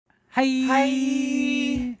Hi!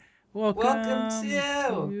 Hi! Welcome Welcome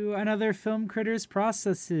to to another Film Critters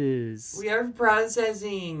Processes We Are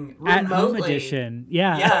Processing at Home Remotely. Edition.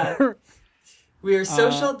 Yeah. Yeah, we are uh,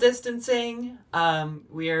 social distancing.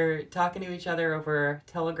 We are talking to each other over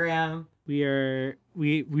Telegram.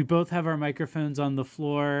 we both have our microphones on the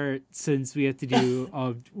floor since we have to do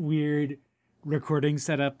a weird recording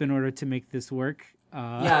setup in order to make this work.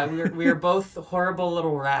 Yeah, we are both horrible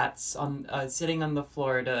little rats on sitting on the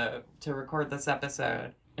floor to record this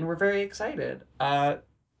episode, and we're very excited.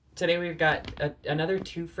 Today we've got another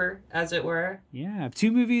twofer, as it were. Yeah,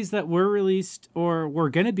 two movies that were released or were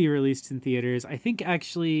going to be released in theaters. I think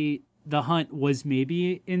actually The Hunt was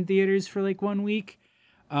maybe in theaters for like 1 week.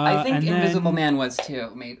 I think And Invisible then Man was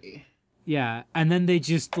too, maybe. yeah, and then they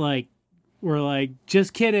just like were like,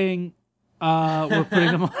 just kidding. We're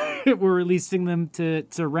putting them we're releasing them to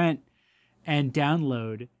rent and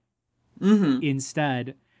download Mm-hmm.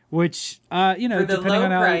 instead, which For the depending low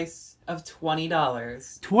on how price of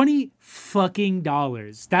 $20. 20 fucking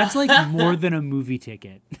dollars. That's like more than a movie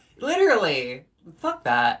ticket. Literally. Fuck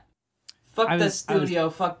that. Fuck I the was I was studio,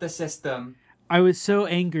 fuck the system. I was so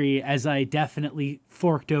angry as I definitely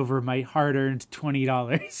forked over my hard-earned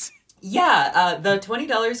 $20. Yeah, the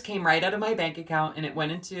 $20 came right out of my bank account and it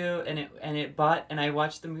went into and it bought and I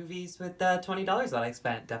watched the movies with the $20 that I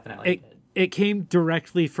spent, definitely it did. it came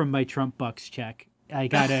directly from my Trump Bucks check.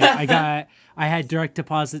 I had direct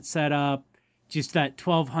deposit set up. Just that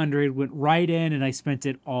 1,200 went right in, and I spent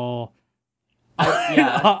it all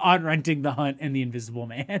Yeah, on renting The Hunt and The Invisible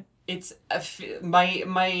Man. it's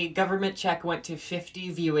my government check went to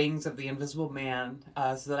 50 viewings of The Invisible Man,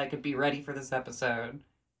 so that I could be ready for this episode.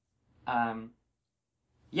 Um,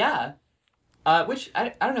 yeah. I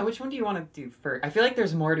don't know, which one do you want to do first? I feel like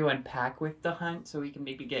there's more to unpack with The Hunt, so we can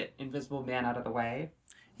maybe get Invisible Man out of the way.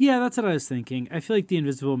 Yeah, that's what I was thinking. I feel like The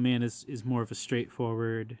Invisible Man is more of a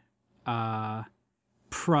straightforward uh,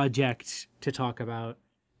 project to talk about.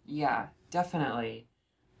 Yeah, definitely.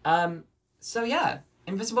 Um, so yeah,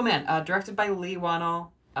 Invisible Man, directed by Lee Wannell,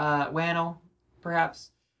 Wannell,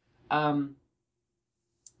 perhaps. Um,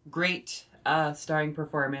 Great, starring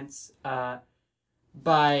performance,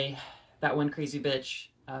 by that one crazy bitch,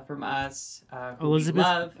 from Us, who we Elizabeth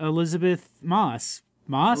love, Elizabeth Moss,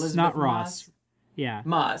 not Elizabeth Ross. Moss. Yeah,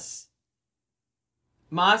 Moss.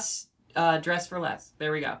 Moss, Dress for Less.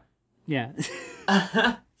 There we go. yeah.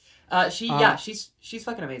 Yeah, she's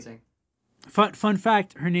fucking amazing. Fun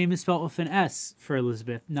fact: her name is spelled with an S for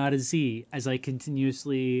Elizabeth, not a Z, as I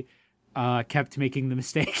continuously kept making the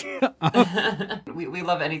mistake. We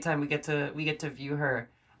love anytime we get to view her.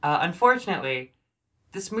 Unfortunately,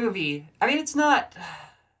 this movie. I mean, it's not.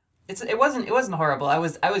 It wasn't horrible. I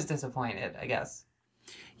was disappointed, I guess.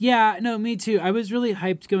 Yeah, no, me too. I was really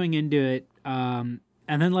hyped going into it, and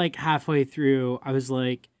then like halfway through, I was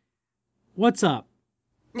like, "What's up?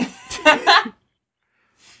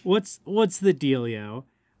 What's the dealio?"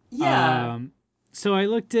 Yeah. So I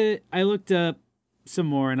looked up some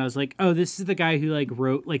more, and I was like, "Oh, this is the guy who like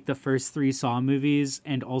wrote like the first three Saw movies,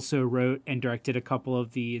 and also wrote and directed a couple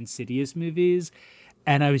of the Insidious movies."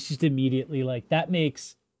 And I was just immediately like, "That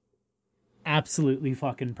makes absolutely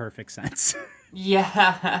fucking perfect sense."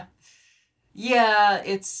 Yeah. Yeah.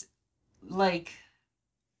 Like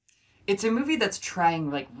it's a movie that's trying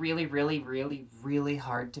like really, really, really, really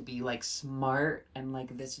hard to be like smart and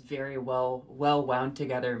like this very well wound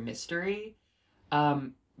together mystery.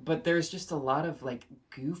 But there's just a lot of like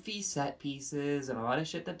goofy set pieces and a lot of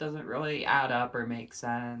shit that doesn't really add up or make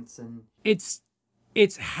sense. And it's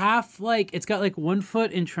it's half like it's got like one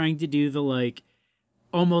foot in trying to do the like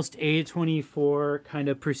almost A24 kind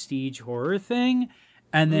of prestige horror thing,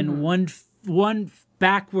 and then mm-hmm. one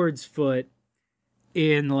backwards foot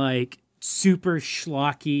in like super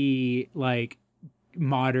schlocky like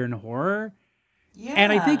modern horror.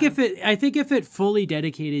 And Yeah. I think if it fully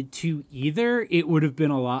dedicated to either, it would have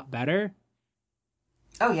been a lot better.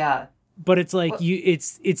 Oh yeah. But it's like Well,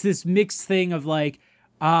 it's this mixed thing of like,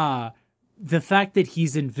 ah, the fact that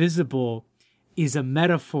he's invisible is a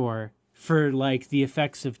metaphor for like the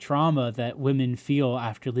effects of trauma that women feel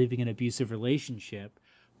after leaving an abusive relationship,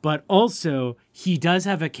 but also he does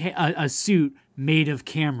have a suit made of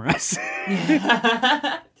cameras.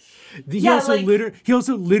 yeah. he Yeah, also like he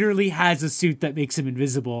also literally has a suit that makes him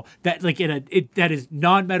invisible, that like that is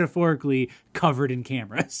non metaphorically covered in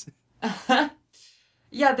cameras.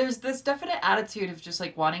 yeah, there's this definite attitude of just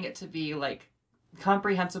like wanting it to be like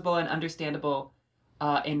comprehensible and understandable,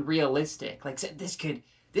 and realistic. Like this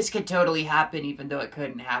could totally happen, even though it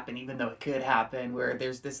couldn't happen, even though it could happen. Where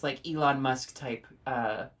there's this like Elon Musk type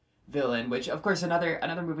villain, which of course another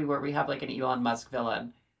movie where we have like an Elon Musk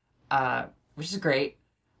villain. which is great.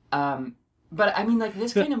 But I mean, like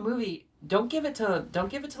this So, kind of movie, don't give it to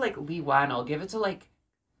like Lee Wannell. Give it to like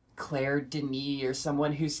Claire Denis or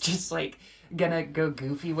someone who's just like gonna go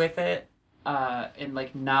goofy with it, and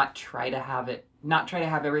like not try to have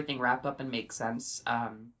everything wrap up and make sense.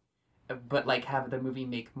 But like have the movie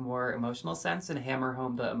make more emotional sense and hammer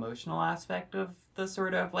home the emotional aspect of the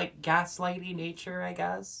sort of like gaslighty nature, I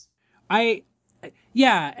guess. I,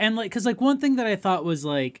 yeah, and like, cause like one thing that I thought was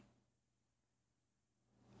like,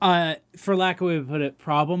 for lack of a way to put it,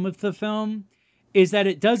 problem with the film is that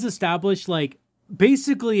it does establish like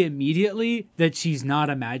basically immediately that she's not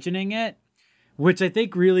imagining it, which I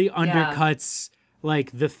think really Yeah. undercuts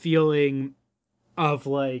like the feeling of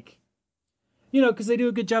like, because they do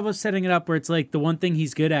a good job of setting it up where it's like the one thing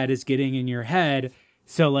he's good at is getting in your head.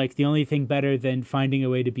 So like the only thing better than finding a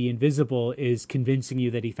way to be invisible is convincing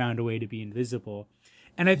you that he found a way to be invisible.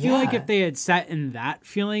 And I feel like if Yeah. they had sat in that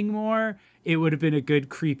feeling more, it would have been a good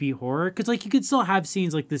creepy horror. Because like you could still have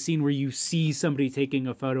scenes like the scene where you see somebody taking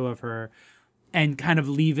a photo of her and kind of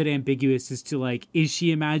leave it ambiguous as to like, is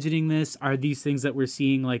she imagining this? Are these things that we're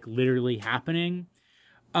seeing like literally happening?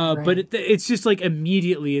 But Right. it's just like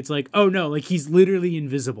immediately it's like, oh no, like he's literally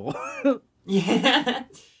invisible. Yeah.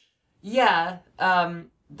 Yeah.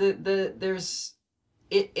 The there's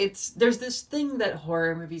there's this thing that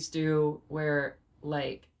horror movies do where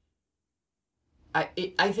like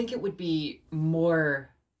I think it would be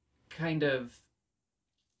more kind of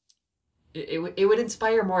it would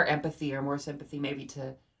inspire more empathy or more sympathy maybe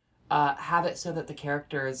to have it so that the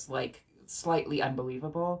character is like slightly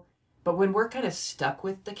unbelievable. But when we're kind of stuck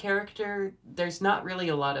with the character, there's not really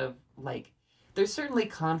a lot of like there's certainly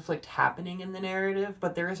conflict happening in the narrative,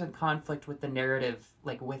 but there isn't conflict with the narrative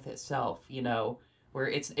like with itself, where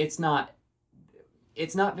it's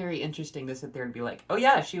not very interesting to sit there and be like, "Oh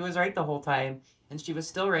yeah, she was right the whole time." And she was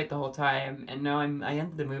still right the whole time, and now I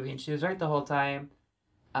ended the movie, and she was right the whole time.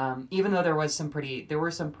 Even though there were some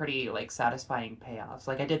pretty like satisfying payoffs.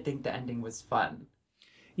 Like I did think the ending was fun.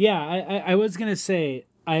 Yeah, I was gonna say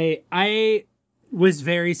I was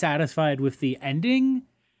very satisfied with the ending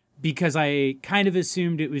because I kind of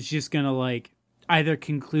assumed it was just gonna like either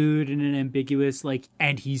conclude in an ambiguous like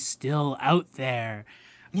and he's still out there,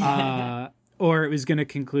 uh, or it was gonna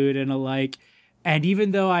conclude in a like and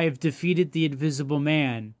even though I have defeated the Invisible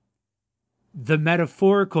Man, the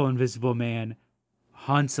metaphorical Invisible Man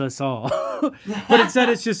haunts us all. But instead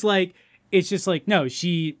it's just like no,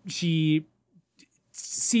 she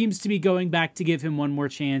seems to be going back to give him one more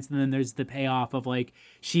chance, and then there's the payoff of like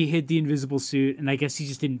she hid the invisible suit and I guess he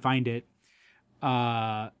just didn't find it.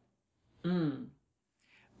 uh mm.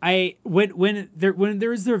 I when there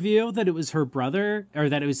was the reveal that it was her brother or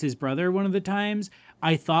that it was his brother one of the times,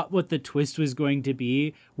 I thought what the twist was going to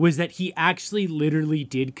be was that he actually literally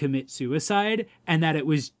did commit suicide and that it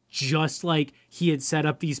was just like he had set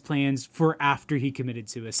up these plans for after he committed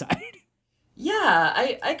suicide. Yeah,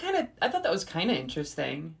 I thought that was kind of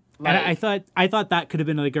interesting. And I Like, thought I thought that could have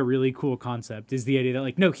been like a really cool concept is the idea that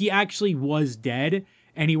like no, he actually was dead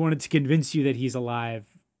and he wanted to convince you that he's alive.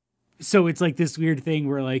 So it's like this weird thing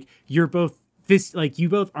where like you're both this like you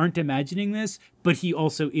both aren't imagining this, but he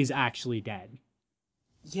also is actually dead.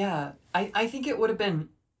 yeah, I think it would have been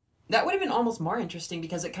that would have been almost more interesting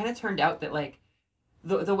because it kind of turned out that like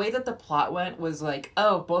the way that the plot went was like,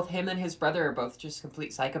 oh, both him and his brother are both just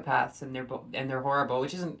complete psychopaths and they're horrible,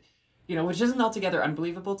 which isn't altogether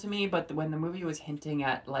unbelievable to me, but when the movie was hinting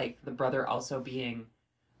at like the brother also being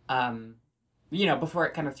um before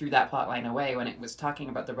it kind of threw that plot line away when it was talking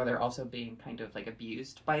about the brother also being kind of like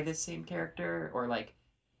abused by this same character or like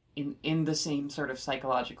in the same sort of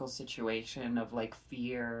psychological situation of like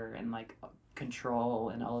fear and like control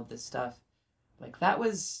and all of this stuff. Like that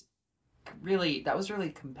was really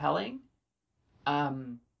compelling.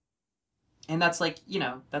 Um and that's like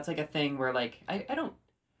a thing where like I don't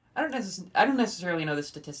necessarily know the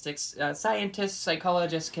statistics. Scientists,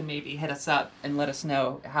 psychologists can maybe hit us up and let us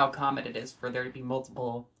know how common it is for there to be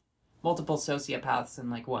multiple sociopaths in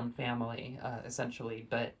like one family, essentially.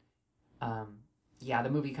 But um, yeah, the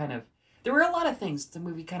movie kind of there were a lot of things the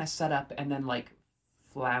movie kind of set up and then like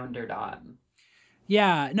floundered on.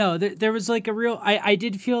 Yeah, no, there was like a real. I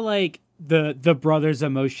did feel like the brothers'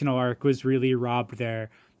 emotional arc was really robbed there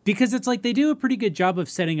because it's like they do a pretty good job of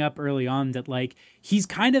setting up early on that like he's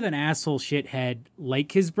kind of an asshole shithead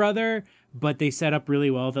like his brother, but they set up really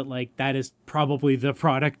well that like that is probably the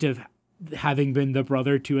product of having been the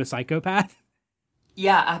brother to a psychopath.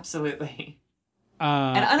 Yeah, absolutely.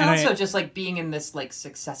 And And also I just like being in this like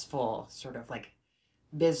successful sort of like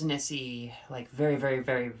businessy like very very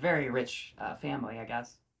very very rich family, I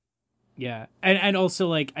guess. Yeah. And also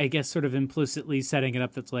like I guess sort of implicitly setting it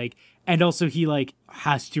up that's like and also he like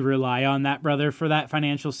has to rely on that brother for that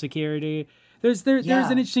financial security. There's an Yeah.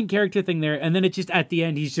 interesting character thing there, and then it just at the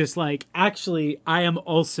end he's just like, actually, I am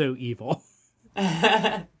also evil.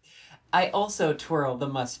 I also twirl the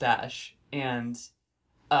mustache and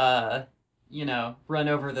uh run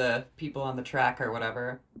over the people on the track or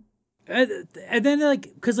whatever. And then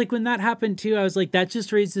like because like when that happened too, I was like, that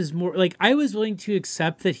just raises more like I was willing to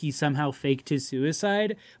accept that he somehow faked his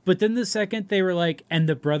suicide, but then the second they were like and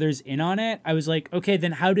the brothers in on it, I was like, okay,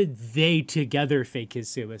 then how did they together fake his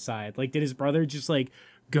suicide? Like did his brother just like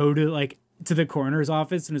go to like to the coroner's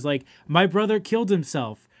office and is like, my brother killed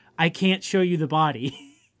himself, I can't show you the body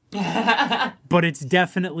but it's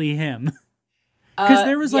definitely him. Because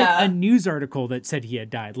there was like a Yeah. news article that said he had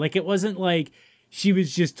died. Like it wasn't like she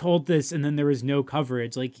was just told this and then there was no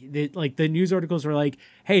coverage. Like the news articles were like,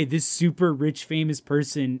 "Hey, this super rich famous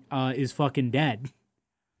person is fucking dead."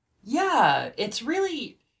 Yeah, it's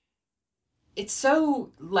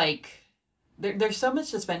so like there's so much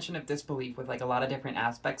suspension of disbelief with like a lot of different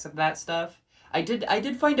aspects of that stuff. I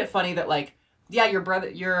did find it funny that like yeah,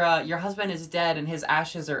 your husband is dead and his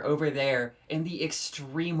ashes are over there in the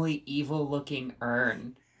extremely evil looking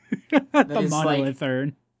urn that The is like monolith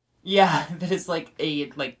urn. yeah, that is like a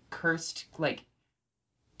like cursed like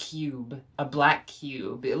cube, a black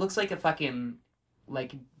cube. It looks like a fucking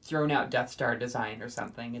like thrown out Death Star design or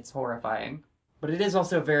something. It's horrifying. But it is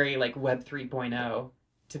also very like Web 3.0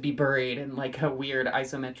 to be buried in like a weird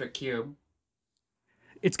isometric cube.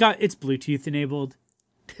 It's Bluetooth enabled.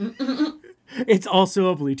 It's also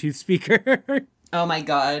a Bluetooth speaker. Oh my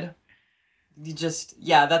god. You just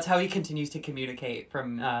yeah, that's how he continues to communicate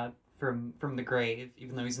from the grave,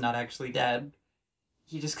 even though he's not actually dead.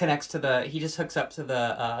 He just hooks up to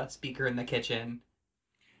the speaker in the kitchen.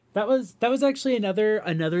 That was actually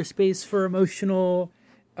another space for emotional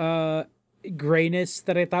uh grayness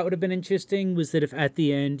that I thought would have been interesting was that if at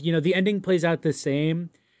the end, the ending plays out the same,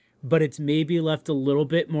 but it's maybe left a little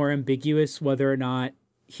bit more ambiguous whether or not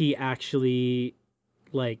he actually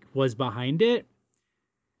like was behind it.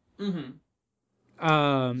 Mm-hmm.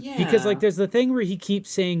 Because like Yeah. there's the thing where he keeps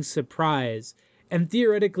saying surprise, and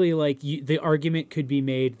theoretically like the argument could be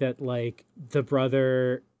made that like the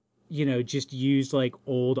brother, just used like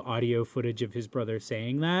old audio footage of his brother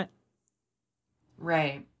saying that.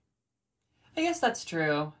 Right. I guess that's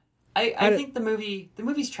true. I I, think the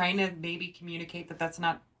movie's trying to maybe communicate that that's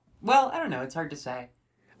not well, I don't know, it's hard to say.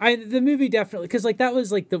 the movie definitely because like that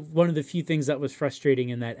was like the one of the few things that was frustrating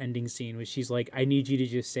in that ending scene was she's like, I need you to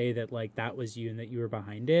just say that like that was you and that you were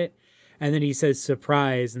behind it, and then he says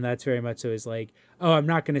surprise, and that's very much so is like, oh, I'm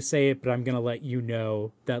not gonna say it, but I'm gonna let you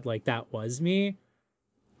know that like that was me.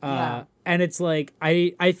 Yeah. And it's like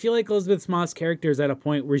I feel like Elizabeth Moss character is at a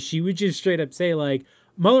point where she would just straight up say like,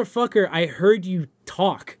 motherfucker, I heard you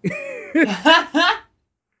talk.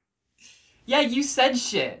 Yeah, you said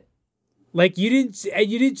shit. Like you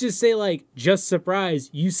didn't just say like just surprise.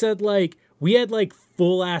 You said like we had like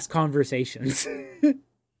full ass conversations.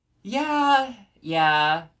 Yeah.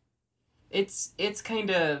 Yeah. It's kind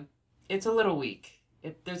of it's a little weak.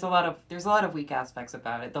 There's a lot of weak aspects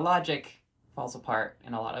about it. The logic falls apart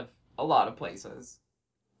in a lot of places.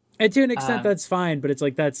 And to an extent Um that's fine, but it's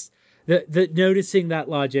like that's the noticing that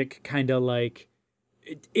logic kind of like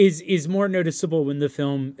is more noticeable when the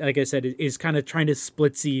film, like I said, is kind of trying to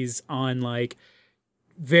splitsies on like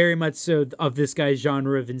very much so of this guy's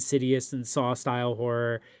genre of Insidious and Saw style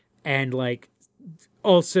horror, and like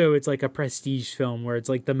also it's like a prestige film where it's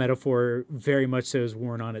like the metaphor very much so is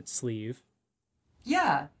worn on its sleeve.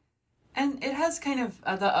 yeah. And it has kind of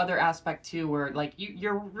the other aspect too, where like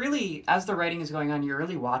you're really, as the writing is going on, you're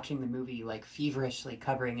really watching the movie like feverishly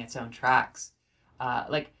covering its own tracks.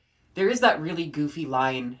 Like there is that really goofy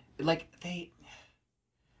line, like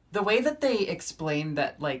the way that they explain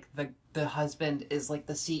that like the husband is like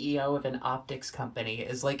the CEO of an optics company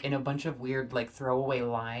is like in a bunch of weird like throwaway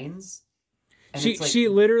lines, and She it's like she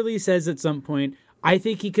literally says at some point, I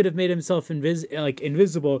think he could have made himself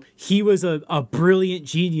invisible. He was a brilliant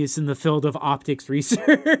genius in the field of optics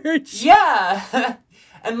research. yeah,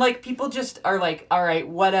 and like people just are like, all right,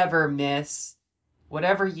 whatever, miss.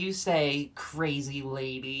 Whatever you say, crazy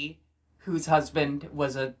lady, whose husband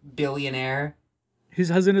was a billionaire. Whose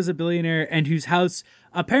husband is a billionaire and whose house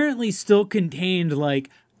apparently still contained like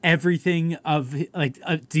everything of like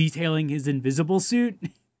detailing his invisible suit.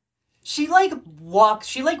 She like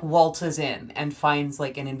waltzes in and finds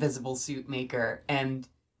like an invisible suit maker, and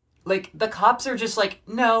like the cops are just like,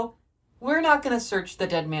 no, we're not gonna search the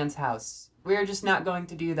dead man's house. We're just not going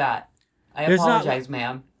to do that. I There's not apologize,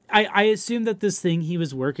 ma'am. I assume that this thing he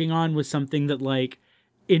was working on was something that like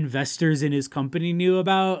investors in his company knew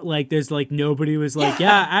about. Like there's like nobody was like,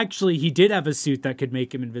 yeah, actually he did have a suit that could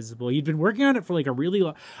make him invisible. He'd been working on it for like a really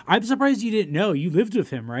long. I'm surprised you didn't know. You lived with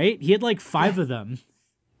him, right? He had like 5 of them.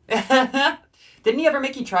 Didn't he ever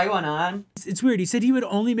make you try one on? It's weird. He said he would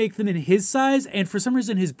only make them in his size and for some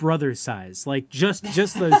reason his brother's size. Like just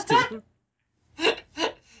those two.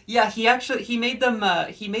 Yeah, he made them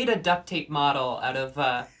he made a duct tape model out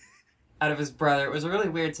of his brother. It was a really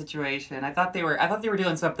weird situation. I thought they were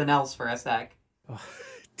doing something else for a sec. Oh.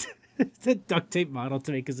 The duct tape model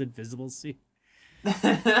to make his invisible suit.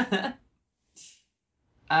 Yeah,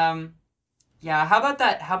 how about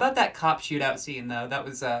that cop shootout scene though? That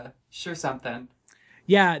was sure something.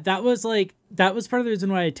 Yeah, that was part of the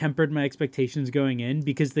reason why I tempered my expectations going in,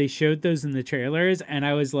 because they showed those in the trailers and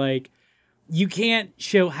I was like, you can't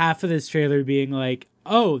show half of this trailer being like,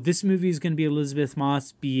 oh, this movie is going to be Elizabeth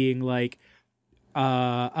Moss being like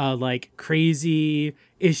crazy.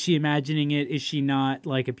 Is she imagining it? Is she not,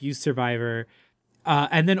 like, abuse survivor?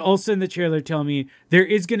 And then also in the trailer tell me there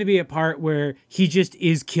is going to be a part where he just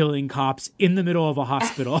is killing cops in the middle of a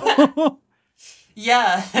hospital.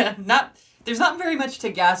 Yeah, there's not very much to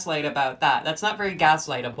gaslight about that. That's not very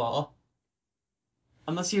gaslightable.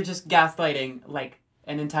 Unless you're just gaslighting, like,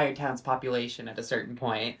 an entire town's population at a certain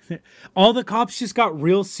point. All the cops just got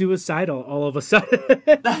real suicidal all of a sudden.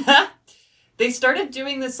 They started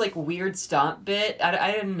doing this, like, weird stomp bit.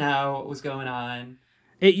 I didn't know what was going on.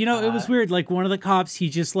 It was weird. Like, one of the cops, he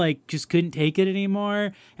just couldn't take it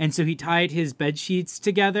anymore. And so he tied his bed sheets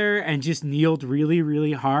together and just kneeled really,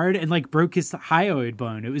 really hard and, like, broke his hyoid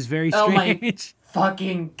bone. It was very strange. Oh my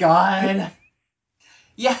fucking God.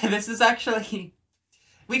 Yeah, this is actually...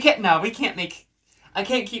 I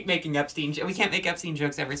can't keep making Epstein... We can't make Epstein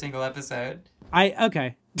jokes every single episode.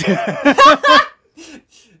 Okay.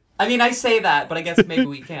 I mean, I say that, but I guess maybe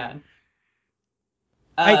we can.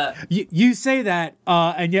 You say that,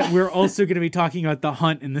 and yet we're also going to be talking about The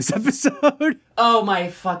Hunt in this episode. Oh my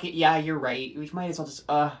fucking... Yeah, you're right. We might as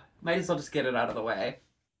well just get it out of the way.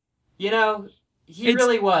 You know, he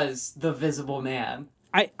really was the Visible Man.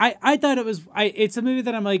 I thought it was... It's a movie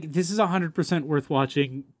that I'm like, this is 100% worth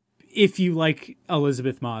watching if you like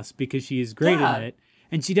Elizabeth Moss, because she is great in it.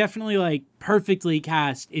 And she definitely, like, perfectly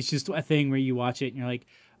cast. It's just a thing where you watch it and you're like,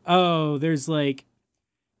 oh, there's, like...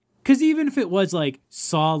 Because even if it was, like,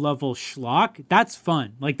 Saw-level schlock, that's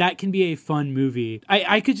fun. Like, that can be a fun movie.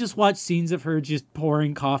 I could just watch scenes of her just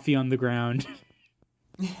pouring coffee on the ground.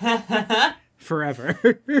 Forever.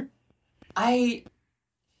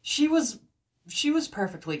 She was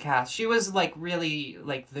perfectly cast. She was, like, really,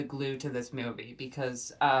 like, the glue to this movie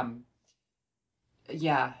because,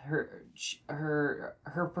 yeah,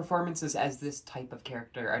 her performances as this type of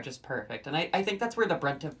character are just perfect. And I think that's where the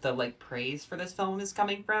brunt of the, like, praise for this film is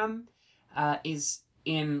coming from, is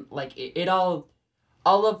in, like, it all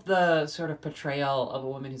of the sort of portrayal of a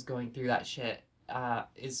woman who's going through that shit,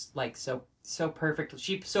 is, like, so perfect.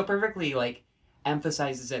 She so perfectly, like,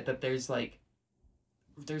 emphasizes it that there's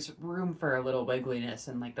room for a little wiggliness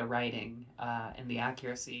in, like, the writing, and the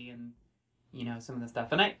accuracy and, you know, some of the stuff.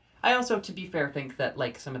 And I also, to be fair, think that,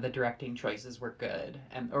 like, some of the directing choices were good.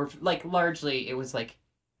 Or, like, largely it was, like,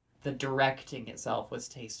 the directing itself was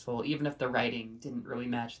tasteful, even if the writing didn't really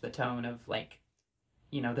match the tone of, like,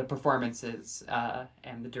 you know, the performances,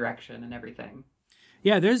 and the direction and everything.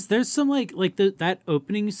 Yeah, there's some, like that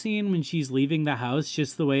opening scene when she's leaving the house,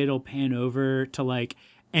 just the way it'll pan over to, like,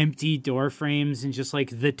 empty door frames and just,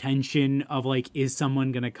 like, the tension of, like, is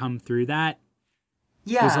someone gonna come through that?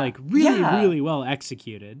 Yeah. Was, like, really, really well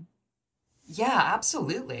executed. Yeah,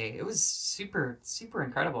 absolutely. It was super, super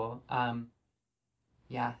incredible.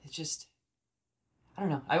 Yeah, it's just, I don't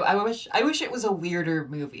know. I wish it was a weirder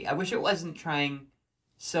movie. I wish it wasn't trying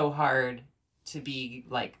so hard to be,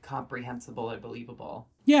 like, comprehensible and believable.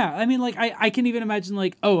 Yeah, I mean, like, I can even imagine,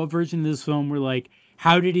 like, a version of this film where, like,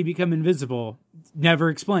 how did he become invisible? Never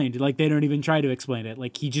explained. Like, they don't even try to explain it.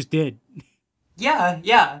 Like, he just did. Yeah,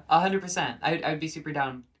 100%. I'd be super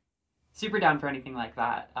down for anything like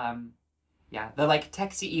that. Yeah, the, like, tech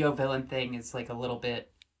CEO villain thing is, like,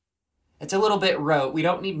 it's a little bit rote. We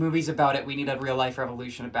don't need movies about it. We need a real life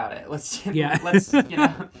revolution about it. Let's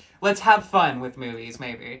let's have fun with movies,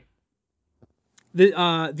 maybe.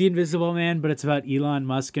 The Invisible Man, but it's about Elon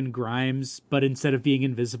Musk and Grimes, but instead of being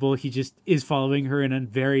invisible, he just is following her in a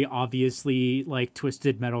very obviously, like,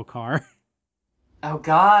 twisted metal car. Oh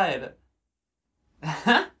God.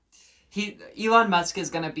 Elon Musk is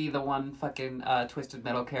gonna be the one fucking twisted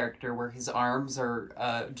metal character where his arms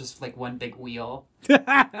are just like one big wheel.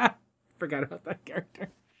 Forgot about that character.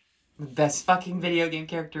 The best fucking video game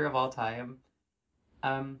character of all time.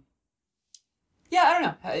 Yeah, I don't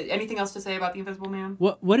know. Anything else to say about the Invisible Man?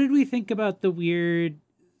 What did we think about the weird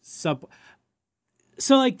sub?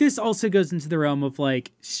 So like this also goes into the realm of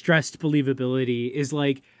like stressed believability. Is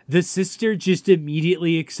like the sister just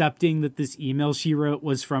immediately accepting that this email she wrote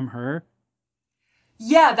was from her.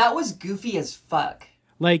 Yeah, that was goofy as fuck.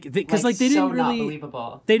 Like, because like they so didn't not really,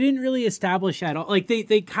 believable. they didn't really establish at all. Like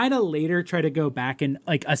they kind of later try to go back and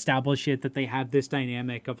like establish it that they have this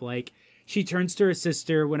dynamic of like she turns to her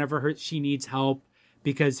sister whenever she needs help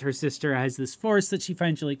because her sister has this force that she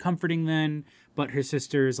finds really comforting then, but her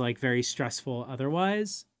sister is like very stressful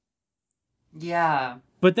otherwise. Yeah.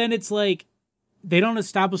 But then it's like they don't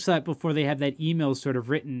establish that before they have that email sort of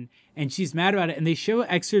written, and she's mad about it, and they show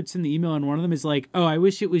excerpts in the email, and one of them is like, oh, I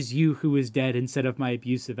wish it was you who was dead instead of my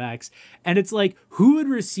abusive ex. And it's like, who would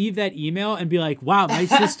receive that email and be like, wow, my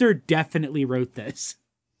sister definitely wrote this?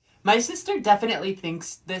 My sister definitely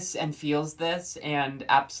thinks this and feels this and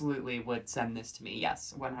absolutely would send this to me.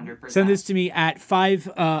 Yes, 100%. Send this to me at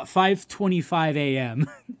 5:25 a.m.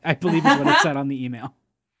 I believe is what it said on the email.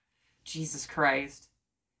 Jesus Christ.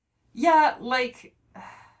 Yeah, like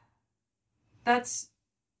that's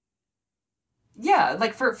yeah,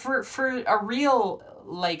 like for a real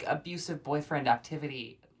like abusive boyfriend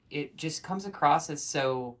activity, it just comes across as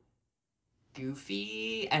so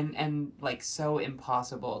goofy and like so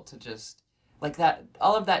impossible to just like that.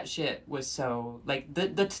 All of that shit was so like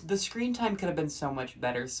the screen time could have been so much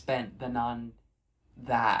better spent than on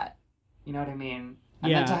that. You know what I mean?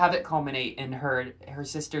 And then to have it culminate in her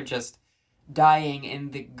sister just dying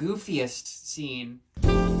in the goofiest scene.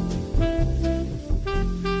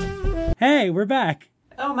 Hey, we're back.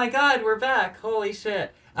 Oh my god, we're back. Holy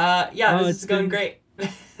shit. Yeah, this is going great.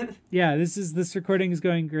 Yeah, this recording is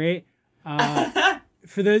going great.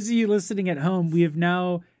 For those of you listening at home, we have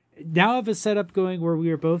now have a setup going where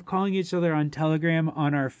we are both calling each other on Telegram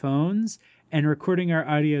on our phones and recording our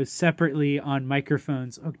audio separately on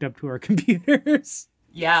microphones hooked up to our computers.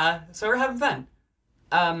 Yeah, so we're having fun.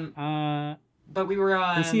 But we were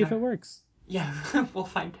on... We'll see if it works. Yeah, we'll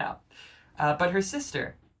find out. But her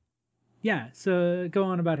sister. Yeah, so go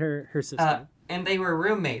on about her sister. And they were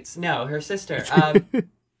roommates. No, her sister.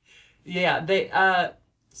 Yeah, they...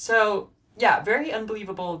 So, yeah, very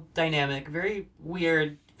unbelievable dynamic. Very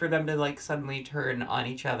weird for them to, like, suddenly turn on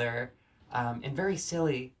each other. And very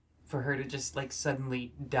silly for her to just, like,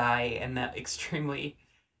 suddenly die in that extremely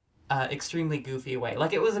goofy way.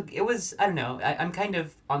 Like, it was I don't know, I'm kind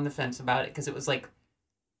of on the fence about it, because it was like,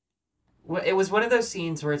 it was one of those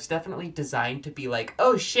scenes where it's definitely designed to be like,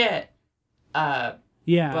 oh shit, yeah,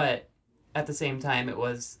 but at the same time it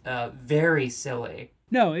was very silly.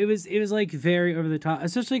 No, it was like very over the top,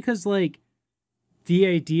 especially because like the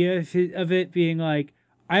idea of it being like,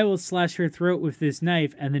 I will slash her throat with this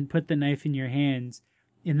knife and then put the knife in your hands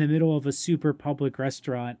in the middle of a super public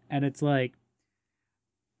restaurant, and it's like,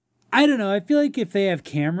 I don't know. I feel like if they have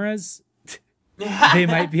cameras, they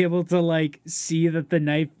might be able to like see that the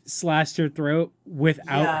knife slashed her throat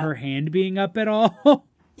without her hand being up at all.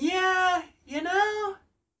 Yeah, you know.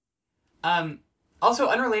 Also,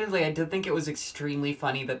 unrelatedly, I did think it was extremely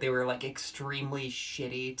funny that they were like extremely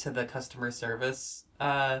shitty to the customer service,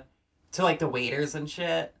 to like the waiters and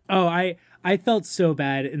shit. Oh, I felt so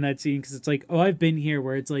bad in that scene because it's like, oh, I've been here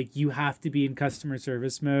where it's like you have to be in customer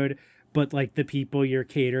service mode, but like the people you're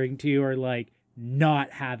catering to are like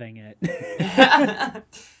not having it.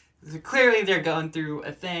 So clearly they're going through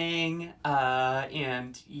a thing,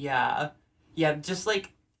 and yeah, just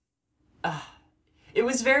like, it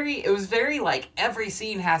was very like every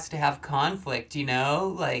scene has to have conflict, you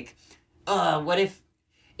know? Like, what if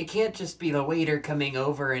it can't just be the waiter coming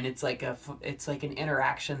over and it's like an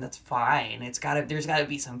interaction that's fine. There's gotta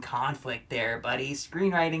be some conflict there, buddy.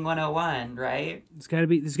 Screenwriting 101, right? There's gotta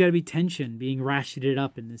be tension being ratcheted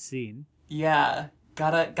up in this scene. Yeah,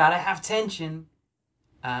 gotta have tension.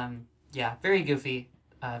 Yeah, very goofy,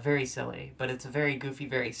 very silly, but it's a very goofy,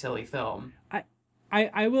 very silly film.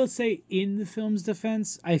 I will say, in the film's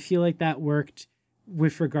defense, I feel like that worked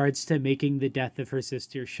with regards to making the death of her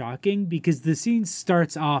sister shocking, because the scene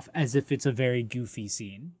starts off as if it's a very goofy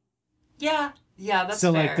scene. Yeah, that's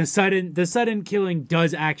so fair. Like the sudden killing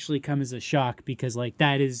does actually come as a shock, because like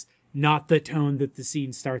that is not the tone that the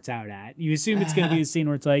scene starts out at. You assume it's going to be a scene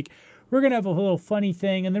where it's like, we're going to have a little funny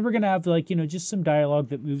thing, and then we're going to have like, you know, just some dialogue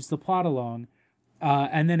that moves the plot along.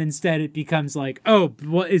 And then instead it becomes like, oh,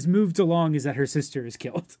 what is moved along is that her sister is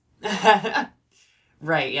killed.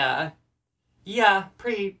 Right, yeah. Yeah,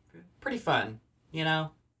 pretty fun, you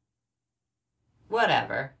know?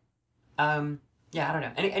 Whatever. Yeah, I don't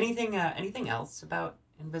know. Anything else about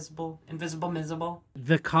invisible, miserable.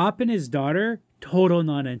 The cop and his daughter, total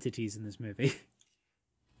non-entities in this movie.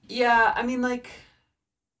 Yeah, I mean, like,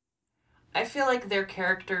 I feel like their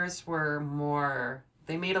characters were more.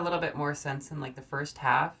 They made a little bit more sense in like the first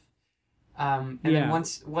half. And then Yeah.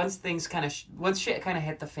 once things kind of once shit kind of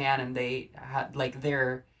hit the fan and they had like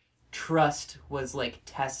their trust was like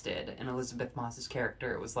tested in Elizabeth Moss's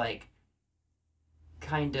character, it was like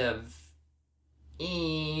kind of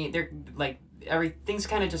they're like things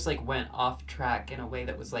kind of just like went off track in a way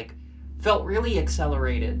that was like felt really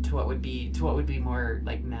accelerated to what would be more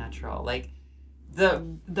like natural. Like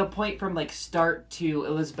the point from like start to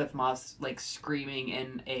Elizabeth Moss like screaming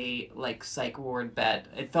in a like psych ward bed,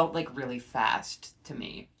 it felt like really fast to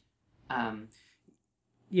me. Um,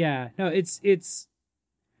 Yeah. No, it's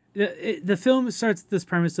the film starts with this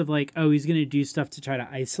premise of like, oh, he's gonna do stuff to try to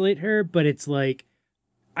isolate her, but it's like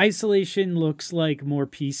isolation looks like more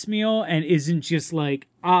piecemeal and isn't just like,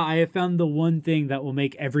 I have found the one thing that will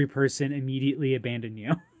make every person immediately abandon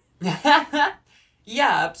you. yeah,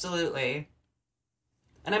 absolutely.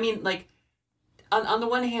 And I mean, like, on the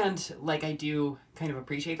one hand, like, I do kind of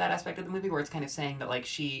appreciate that aspect of the movie where it's kind of saying that, like,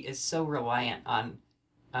 she is so reliant on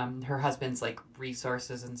her husband's, like,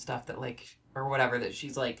 resources and stuff that, like, or whatever, that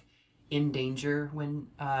she's, like, in danger when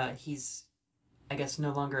he's, I guess,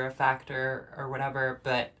 no longer a factor or whatever.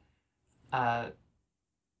 But,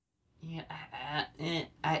 yeah,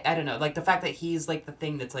 I don't know. Like, the fact that he's, like, the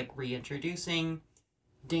thing that's, like, reintroducing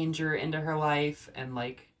danger into her life and,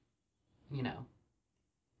 like, you know,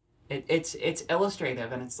 it's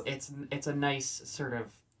illustrative and it's a nice sort of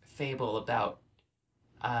fable about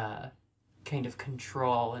kind of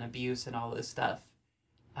control and abuse and all this stuff.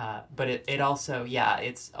 But it also, yeah,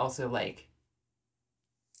 it's also like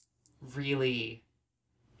really,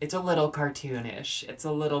 it's a little cartoonish. It's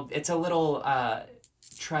a little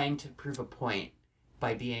trying to prove a point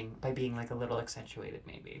by being like a little accentuated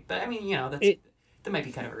maybe. But I mean, you know, that might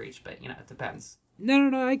be kind of a reach, but you know, it depends.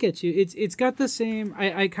 No, I get you. It's got the same.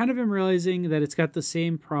 I kind of am realizing that it's got the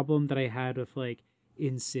same problem that I had with like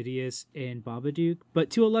Insidious and Babadook,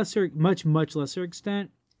 but to a much lesser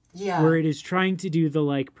extent. Yeah. Where it is trying to do the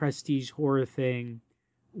like prestige horror thing,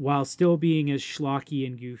 while still being as schlocky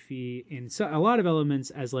and goofy in a lot of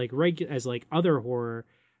elements as like as like other horror,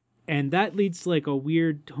 and that leads to like a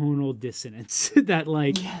weird tonal dissonance that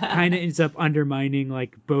like kind of ends up undermining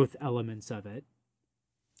like both elements of it.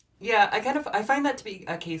 Yeah, I find that to be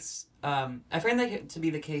a case. I find that to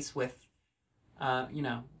be the case with, you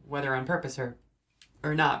know, whether on purpose or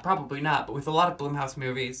not, probably not. But with a lot of Blumhouse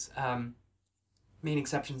movies, main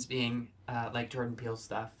exceptions being like Jordan Peele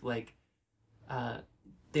stuff. Like,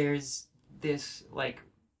 there's this like,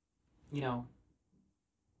 you know,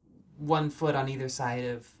 one foot on either side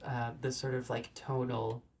of the sort of like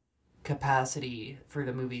tonal capacity for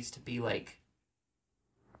the movies to be like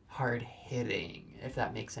hard hitting, if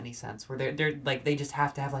that makes any sense, where they're like they just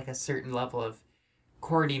have to have like a certain level of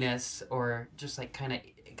corniness or just like kind of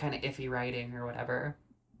iffy writing or whatever.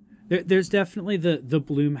 There's definitely the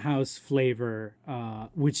Blumhouse flavor,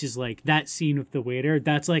 which is like that scene with the waiter.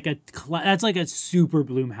 That's like a super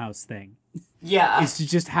Blumhouse thing. Yeah, is to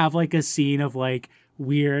just have like a scene of like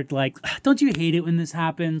weird, like, don't you hate it when this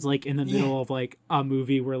happens, like in the middle of like a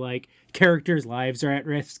movie where like characters' lives are at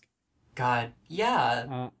risk. God,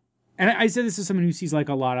 yeah. And I said this as someone who sees like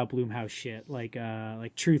a lot of Blumhouse shit, like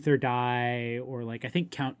Truth or Die, or like I think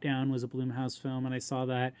Countdown was a Blumhouse film, and I saw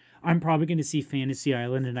that. I'm probably going to see Fantasy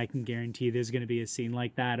Island, and I can guarantee there's going to be a scene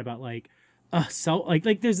like that about like,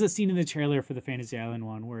 like there's a scene in the trailer for the Fantasy Island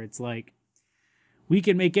one where it's like, we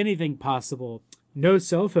can make anything possible. No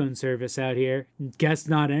cell phone service out here. Guess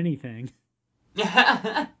not anything.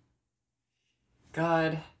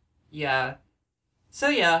 God, yeah. So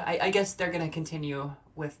yeah, I guess they're gonna continue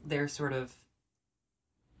with their sort of,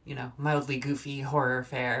 you know, mildly goofy horror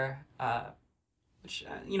fare, which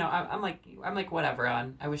you know I'm like whatever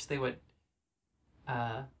on. I wish they would.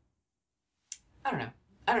 I don't know.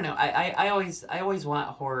 I always want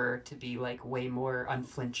horror to be like way more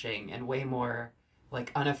unflinching and way more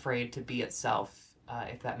like unafraid to be itself.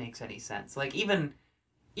 If that makes any sense. Like even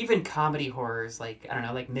comedy horrors, like I don't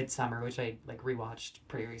know, like Midsummer, which I like rewatched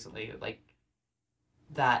pretty recently, like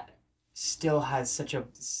that still has such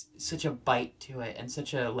a bite to it and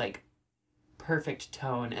such a like perfect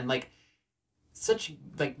tone and like such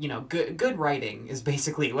like, you know, good writing is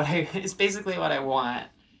basically what I want.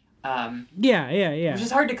 Yeah. Which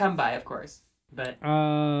is hard to come by, of course. But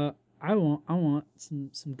I want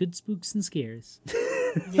some good spooks and scares.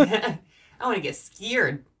 yeah. I want to get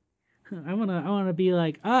scared. I wanna be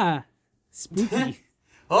like, spooky.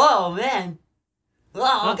 Oh man.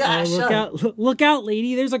 Oh gosh! Look out,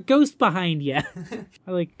 lady! There's a ghost behind you.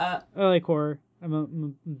 I like horror. I'm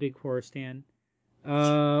a big horror stan.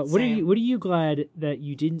 What are you glad that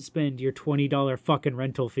you didn't spend your $20 fucking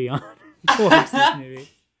rental fee on to watch this movie?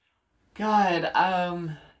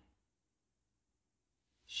 God,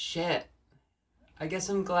 shit. I guess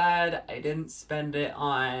I'm glad I didn't spend it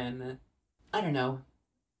on. I don't know.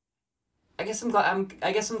 I guess I'm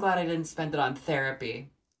glad I didn't spend it on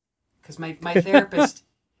therapy, because my therapist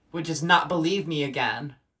would just not believe me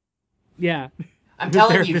again. Yeah, I'm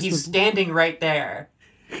telling you, he's standing right there.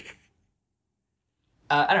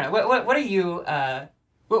 I don't know. What are you?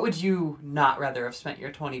 What would you not rather have spent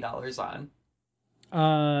your $20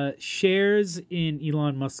 on? Shares in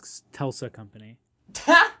Elon Musk's Tesla company.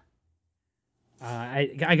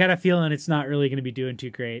 I got a feeling it's not really going to be doing too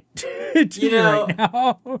great right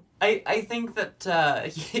now. I think that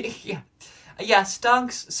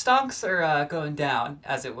stonks are going down,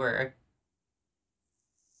 as it were.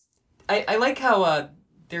 I like how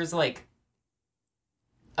there's like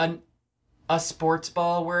a sports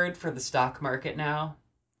ball word for the stock market now.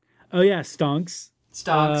 Oh yeah, stonks.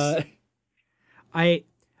 Stonks. I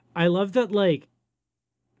love that, like,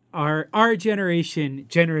 our generation,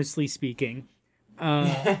 generously speaking,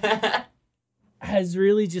 has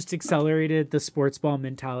really just accelerated the sports ball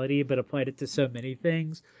mentality, but applied it to so many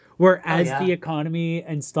things. Whereas the economy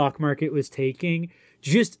and stock market was taking,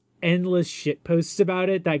 just endless shit posts about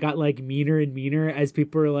it that got like meaner and meaner as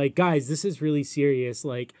people were like, guys, this is really serious.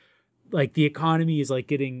 Like the economy is like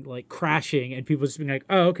getting like crashing, and people just being like,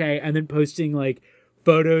 oh, okay. And then posting like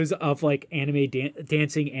photos of like anime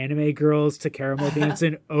dancing anime girls to caramel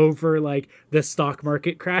dancing over like the stock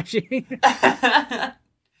market crashing.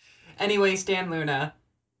 Anyway, Stan Luna.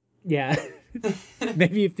 Yeah.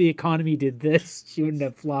 Maybe if the economy did this, she wouldn't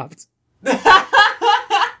have flopped.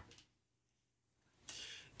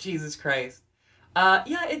 Jesus Christ.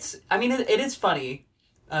 Yeah, it is funny.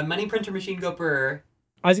 Money Printer Machine Go Brr.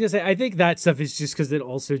 I was gonna say, I think that stuff is just because it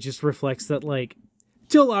also just reflects that, like,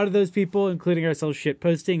 to a lot of those people, including ourselves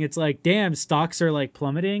shitposting, it's like, damn, stocks are like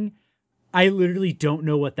plummeting. I literally don't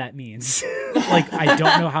know what that means. Like, I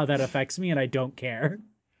don't know how that affects me, and I don't care.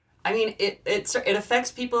 I mean, it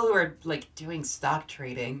affects people who are like doing stock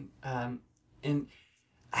trading, and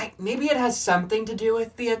maybe it has something to do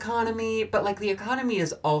with the economy, but like the economy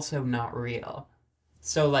is also not real.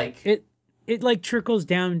 So like it like trickles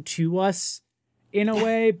down to us in a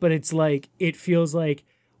way, but it's like, it feels like,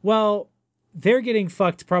 well, they're getting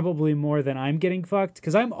fucked probably more than I'm getting fucked,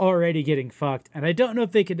 because I'm already getting fucked, and I don't know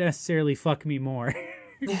if they could necessarily fuck me more.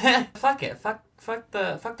 Fuck it. Fuck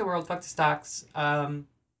the world, fuck the stocks.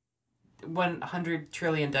 100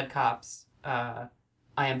 trillion dead cops. I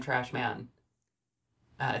am trash man.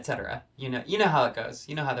 Etc. You know how it goes.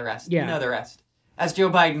 You know how the rest. Yeah. You know the rest. As Joe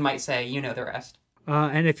Biden might say, you know the rest.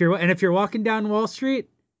 And if you're walking down Wall Street,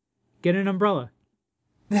 get an umbrella.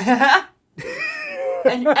 and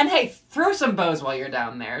hey, throw some bows while you're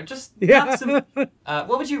down there. Just not some.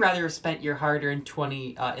 What would you rather have spent your hard-earned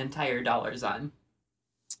 20 entire dollars on?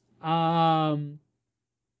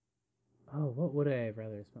 What would I have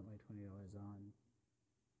rather spent my $20 on?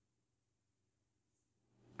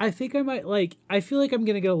 I think I might I feel like I'm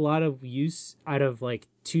gonna get a lot of use out of like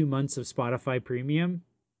 2 months of Spotify Premium.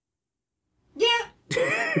 Yeah.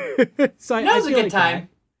 So now's a good time.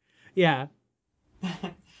 Yeah.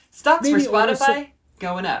 Stocks for Spotify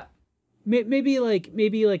going up. Maybe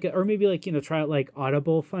try out like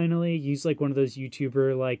Audible finally. Use like one of those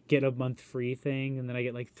YouTuber like get a month free thing, and then I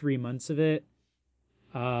get like 3 months of it.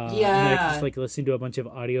 And then I can just like listen to a bunch of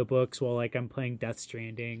audiobooks while like I'm playing Death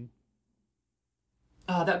Stranding.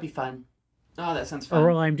 Oh, that'd be fun. Oh, that sounds fun.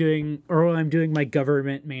 Or while I'm doing my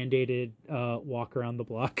government mandated walk around the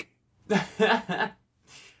block.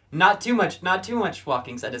 Not too much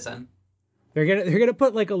walking, citizen. They're gonna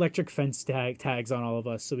put like electric fence tags on all of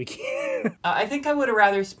us so we can. I think I would have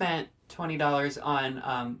rather spent $20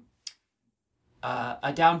 on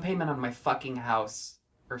a down payment on my fucking house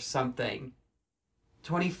or something.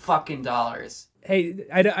 $20 fucking dollars. Hey,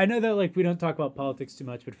 I know that like we don't talk about politics too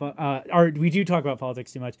much, but or we do talk about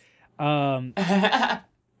politics too much. I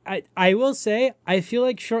will say, I feel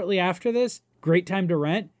like shortly after this, great time to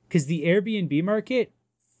rent, because the Airbnb market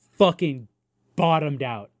fucking bottomed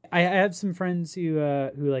out. I have some friends who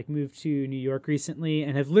like moved to New York recently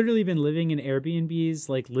and have literally been living in Airbnbs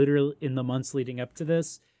like literally in the months leading up to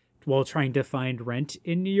this while trying to find rent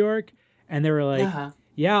in New York, and they were like,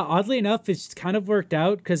 yeah, oddly enough, it's kind of worked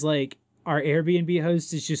out because like our Airbnb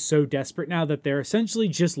host is just so desperate now that they're essentially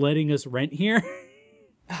just letting us rent here.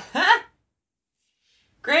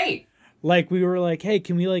 Great. like we were like, hey,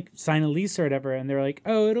 can we like sign a lease or whatever? And they're like,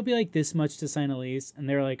 oh, it'll be like this much to sign a lease. And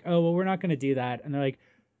they're like, oh, well, we're not going to do that. And they're like,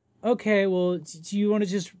 okay, well, do you want to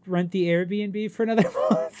just rent the Airbnb for another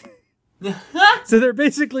month? So they're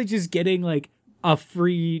basically just getting like a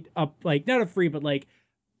free, like not a free, but like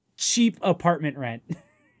cheap apartment rent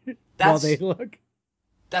while they look.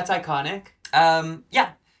 That's iconic.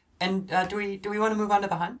 Yeah. And do we want to move on to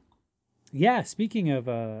The Hunt? Yeah. Speaking of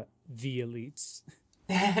the elites,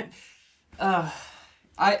 I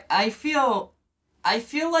feel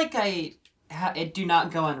like I do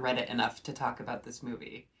not go on Reddit enough to talk about this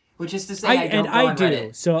movie, which is to say I don't go on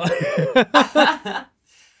Reddit. So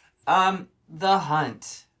The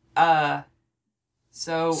Hunt.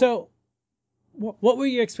 So what were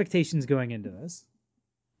your expectations going into this?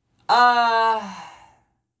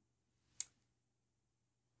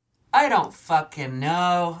 I don't fucking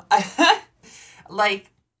know.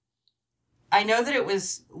 Like, I know that it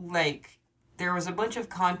was, like, there was a bunch of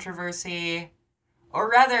controversy, or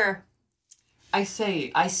rather, I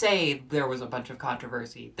say there was a bunch of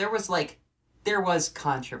controversy. There was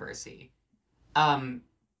controversy,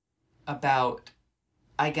 about,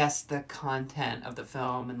 I guess, the content of the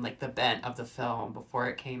film and, like, the bent of the film before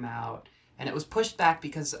it came out. And it was pushed back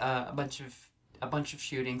because, a bunch of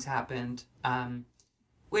shootings happened,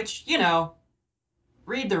 which, you know,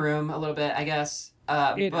 read the room a little bit, I guess.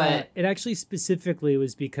 But it actually specifically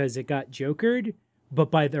was because it got jokered, but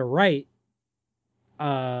by the right,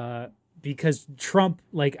 because Trump,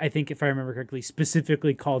 like, I think if I remember correctly,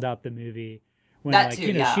 specifically called out the movie when that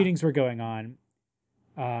too, shootings were going on,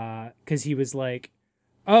 because he was like,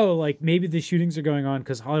 oh, like maybe the shootings are going on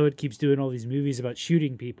because Hollywood keeps doing all these movies about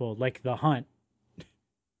shooting people, like The Hunt.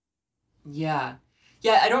 Yeah.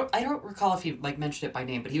 I don't recall if he like mentioned it by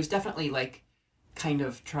name, but he was definitely like kind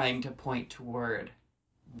of trying to point toward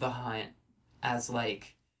The Hunt as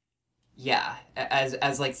like, yeah,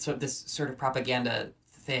 as like this sort of propaganda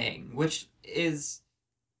thing, which is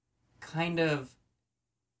kind of,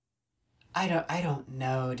 I don't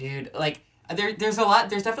know, dude. Like there's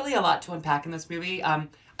definitely a lot to unpack in this movie. I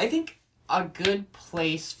think a good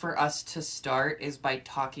place for us to start is by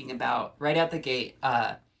talking about right out the gate,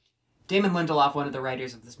 Damon Lindelof, one of the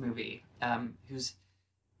writers of this movie, who's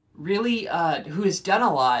really, who has done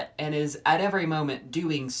a lot and is at every moment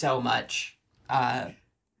doing so much.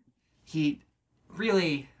 He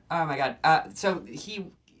really, oh my god.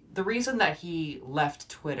 The reason that he left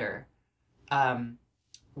Twitter,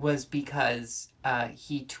 was because,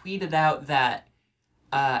 he tweeted out that,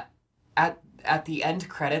 at the end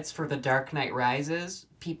credits for The Dark Knight Rises,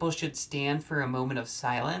 people should stand for a moment of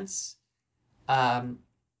silence. And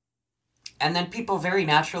then people very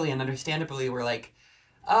naturally and understandably were like,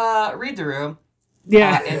 read the room.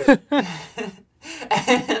 Yeah.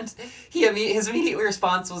 And his immediate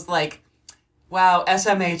response was like, wow,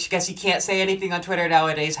 SMH, guess you can't say anything on Twitter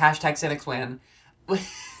nowadays, #CynicsWin.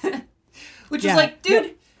 Which is like,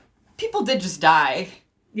 dude, people did just die.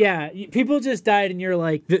 Yeah, people just died, and you're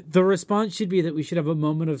like, the response should be that we should have a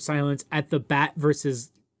moment of silence at the Bat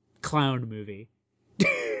versus Clown movie.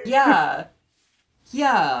 Yeah.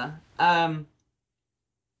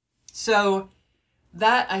 So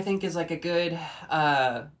that I think is like a good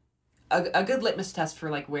litmus test for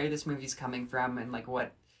like where this movie's coming from and like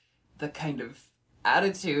what the kind of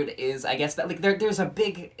attitude is. I guess that like there's a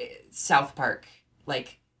big South Park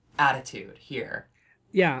like attitude here.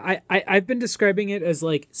 Yeah, I've been describing it as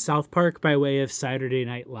like South Park by way of Saturday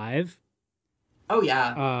Night Live. Oh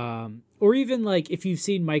yeah. Or even like if you've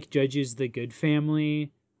seen Mike Judge's The Good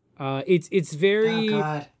Family, it's very, oh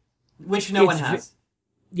god, which no one has.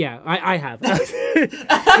 Yeah, I have.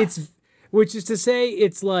 Which is to say,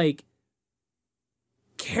 it's like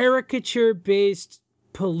caricature-based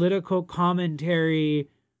political commentary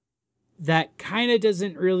that kind of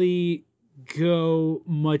doesn't really go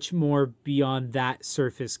much more beyond that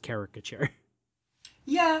surface caricature.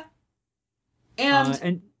 Yeah.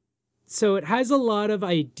 And so it has a lot of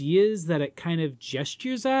ideas that it kind of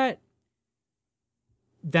gestures at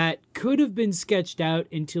that could have been sketched out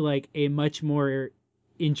into like a much more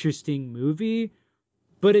interesting movie,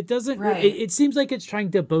 but it doesn't. Right. It seems like it's trying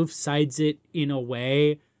to both sides it in a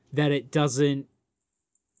way that it doesn't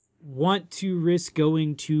want to risk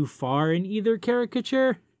going too far in either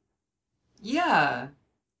caricature. Yeah.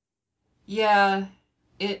 The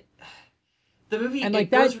movie, and like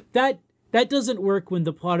that doesn't work when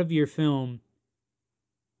the plot of your film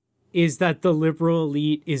is that the liberal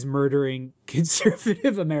elite is murdering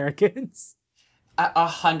conservative Americans.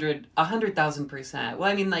 100,000%. Well,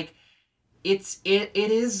 I mean, like, it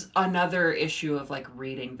is another issue of like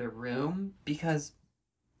reading the room, because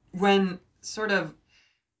when sort of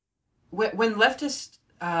when leftists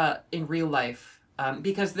in real life,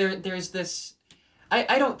 because there's this.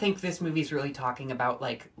 I don't think this movie's really talking about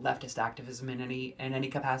like leftist activism in any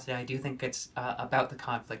capacity. I do think it's about the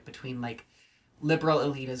conflict between like liberal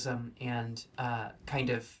elitism and kind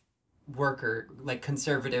of worker like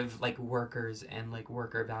conservative like workers and like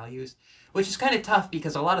worker values, which is kind of tough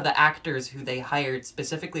because a lot of the actors who they hired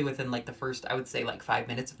specifically within like the first, I would say, like 5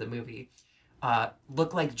 minutes of the movie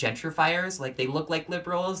look like gentrifiers. Like they look like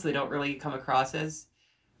liberals. They don't really come across as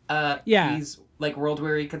Yeah. these like world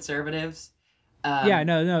weary conservatives. Yeah,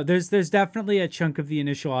 no. There's definitely a chunk of the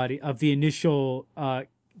initial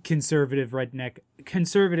conservative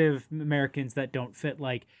Americans that don't fit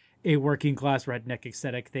like a working class redneck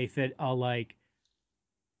aesthetic. They fit a like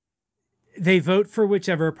they vote for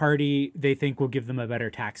whichever party they think will give them a better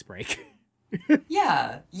tax break.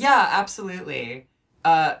 Yeah, absolutely.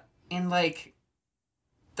 And like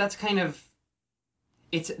that's kind of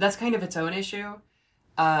its own issue.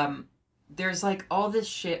 There's like all this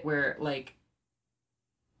shit where like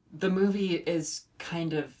the movie is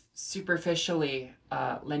kind of superficially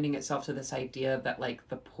lending itself to this idea that like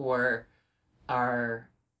the poor are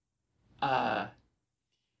I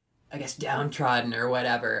guess downtrodden or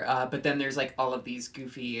whatever. But then there's like all of these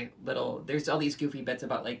there's all these goofy bits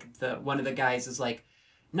about like the one of the guys is like,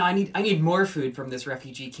 no, I need more food from this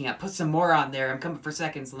refugee camp. Put some more on there. I'm coming for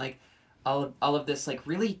seconds. And like all of this like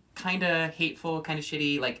really kind of hateful, kind of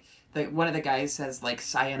shitty. Like one of the guys says like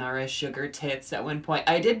sayonara sugar tits at one point.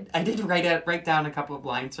 I did write down a couple of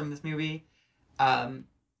lines from this movie,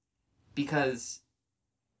 because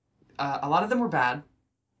a lot of them were bad.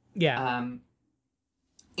 Yeah.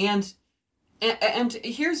 And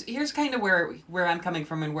here's kind of where I'm coming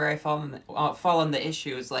from and where I fall on the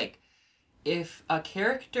issue is like, if a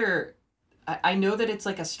character, I know that it's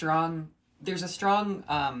like there's a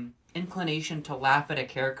strong inclination to laugh at a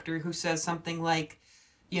character who says something like,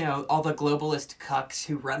 you know, all the globalist cucks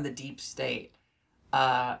who run the deep state,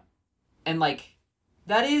 and like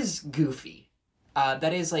that is goofy.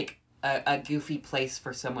 That is like a goofy place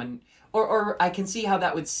for someone. Or I can see how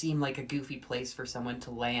that would seem like a goofy place for someone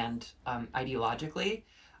to land ideologically.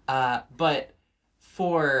 But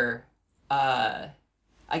for, I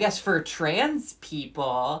guess for trans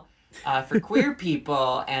people, for queer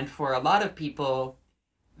people, and for a lot of people,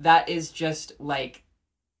 that is just like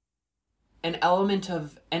an element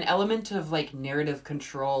of like narrative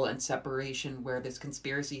control and separation, where this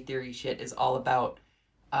conspiracy theory shit is all about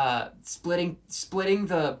splitting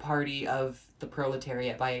the party of the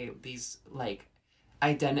proletariat by these like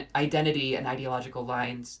identity and ideological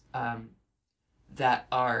lines that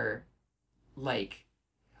are like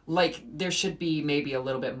there should be maybe a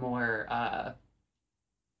little bit more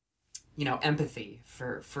empathy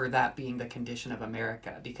for that being the condition of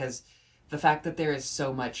America, because the fact that there is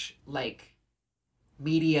so much like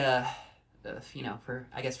media, for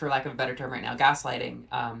lack of a better term right now, gaslighting,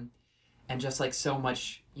 and just like so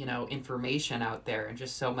much information out there, and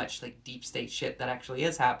just so much like deep state shit that actually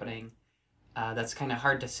is happening, that's kind of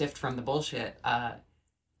hard to sift from the bullshit.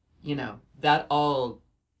 That all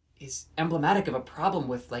is emblematic of a problem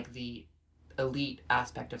with like the elite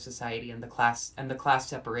aspect of society and the class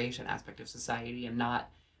separation aspect of society, and not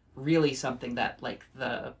really something that like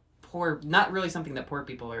not really something that poor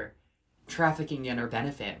people are trafficking in or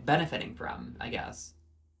benefiting from, I guess.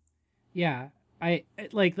 Yeah. I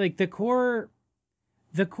like the core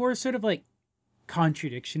sort of like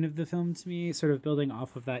contradiction of the film to me, sort of building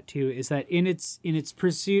off of that too, is that in its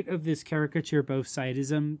pursuit of this caricature both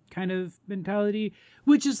sidism kind of mentality,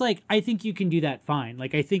 which is like, I think you can do that fine.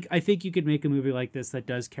 Like I think you could make a movie like this that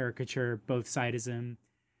does caricature both sidism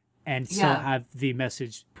and still have the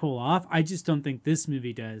message pull off. I just don't think this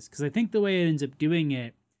movie does, because I think the way it ends up doing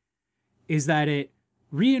it is that it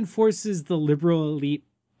reinforces the liberal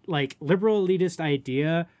elitist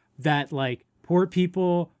idea that like poor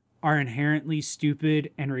people are inherently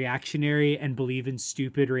stupid and reactionary and believe in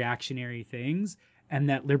stupid reactionary things, and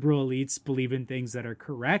that liberal elites believe in things that are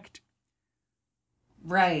correct.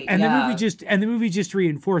 Right. And the movie just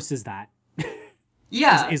reinforces that.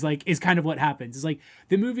 Yeah. is kind of what happens. It's like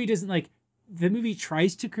the movie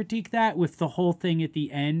tries to critique that with the whole thing at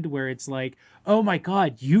the end where it's like, oh my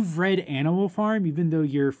God, you've read Animal Farm even though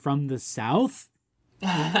you're from the South?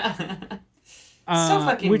 So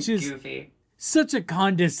fucking which is goofy. Such a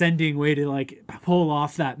condescending way to like pull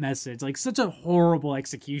off that message. Like such a horrible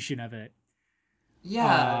execution of it.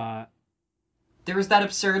 Yeah. There was that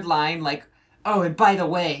absurd line like, oh, and by the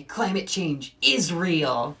way, climate change is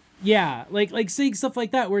real. Yeah, like saying stuff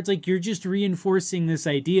like that where it's like you're just reinforcing this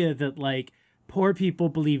idea that like poor people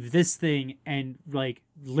believe this thing and like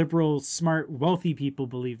liberal, smart, wealthy people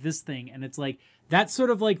believe this thing. And it's like, that's sort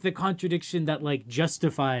of like the contradiction that like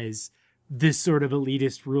justifies this sort of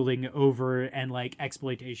elitist ruling over and like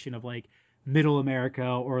exploitation of like middle America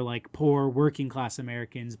or like poor working class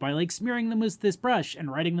Americans by like smearing them with this brush and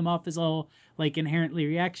writing them off as all like inherently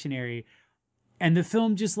reactionary. And the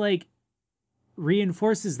film just like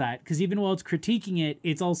reinforces that, because even while it's critiquing it,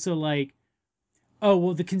 it's also like, oh,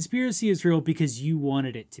 well, the conspiracy is real because you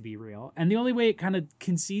wanted it to be real. And the only way it kind of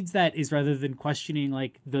concedes that is rather than questioning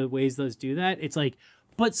like the ways those do that, it's like,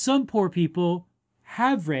 but some poor people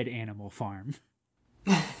have read Animal Farm.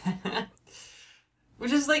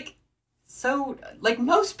 Which is like, so like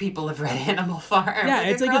most people have read Animal Farm. Yeah,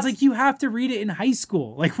 it's like you have to read it in high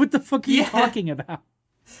school. Like, what the fuck are you talking about?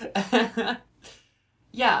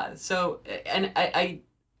 Yeah, so, and I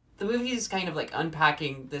the movie is kind of like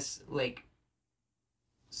unpacking this like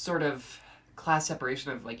sort of class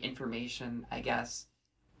separation of like information, I guess.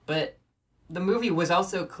 But the movie was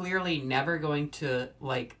also clearly never going to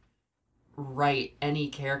like write any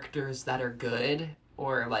characters that are good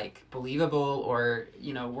or like believable or,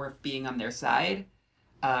 you know, worth being on their side.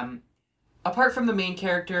 Apart from the main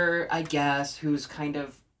character, I guess, who's kind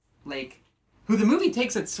of like, who the movie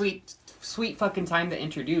takes its sweet fucking time to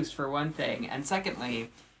introduce, for one thing, and secondly,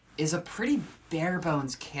 is a pretty bare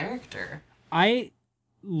bones character. I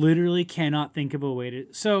literally cannot think of a way to.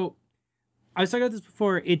 So I was talking about this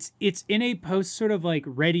before. It's in a post sort of like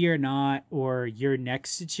Ready or Not or Your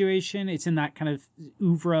Next situation. It's in that kind of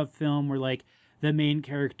oeuvre of film where like the main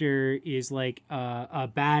character is like a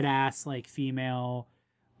badass like female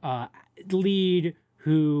lead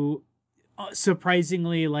who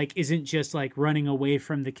surprisingly like isn't just like running away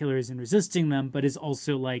from the killers and resisting them, but is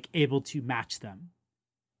also like able to match them.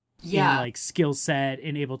 Yeah, in like skill set,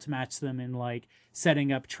 and able to match them in like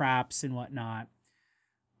setting up traps and whatnot.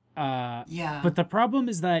 Yeah. But the problem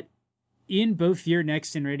is that in both Your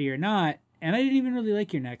Next and Ready or Not, and I didn't even really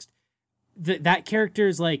like Your Next, that character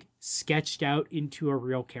is like sketched out into a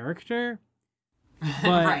real character.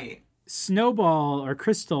 But right. Snowball or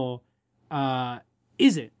Crystal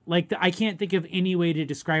isn't. Like, I can't think of any way to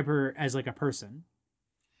describe her as like a person.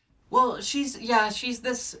 Well, she's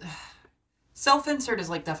this self-insert is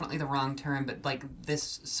like definitely the wrong term, but like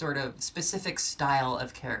this sort of specific style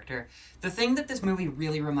of character. The thing that this movie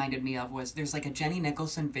really reminded me of was there's like a Jenny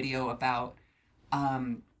Nicholson video about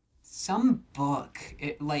some book,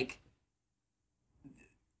 it like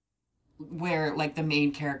where like the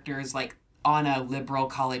main character is like on a liberal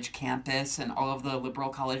college campus and all of the liberal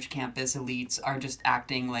college campus elites are just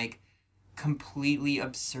acting like completely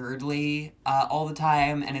absurdly all the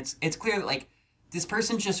time, and it's clear that like this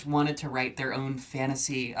person just wanted to write their own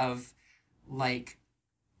fantasy of like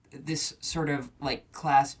this sort of like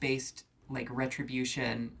class-based like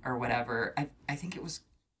retribution or whatever. I think it was,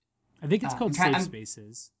 I think it's called Safe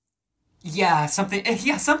Spaces. Yeah,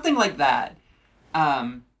 something like that.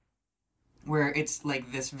 Where it's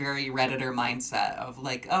like this very Redditor mindset of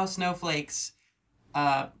like, oh, snowflakes,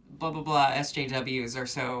 blah blah blah, SJWs are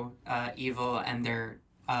so evil, and they're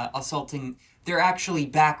assaulting. They're actually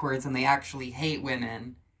backwards, and they actually hate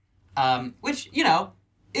women, which, you know,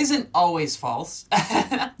 isn't always false.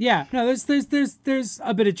 Yeah, no, there's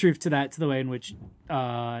a bit of truth to that, to the way in which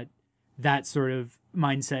that sort of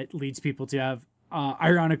mindset leads people to have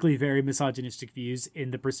ironically very misogynistic views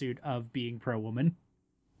in the pursuit of being pro-woman.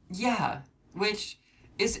 Yeah, which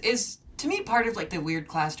is to me part of like the weird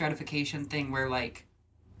class stratification thing where like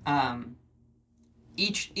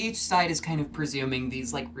each side is kind of presuming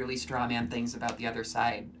these like really straw man things about the other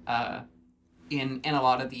side in a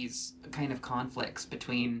lot of these kind of conflicts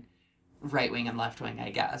between right wing and left wing, I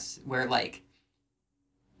guess, where like,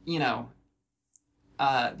 you know,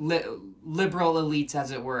 liberal elites,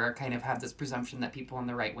 as it were, kind of have this presumption that people on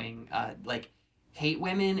the right wing like hate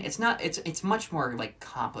women. It's much more like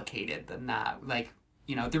complicated than that. Like,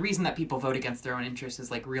 you know, the reason that people vote against their own interests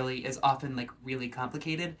is often like really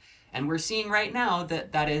complicated, and we're seeing right now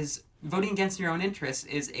that is voting against your own interests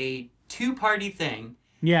is a two-party thing.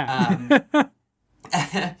 Yeah.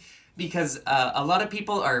 Because a lot of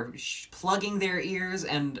people are plugging their ears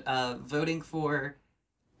and voting for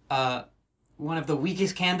one of the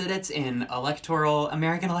weakest candidates in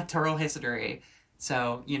American electoral history.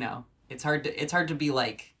 So, you know, it's hard to be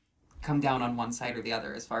like come down on one side or the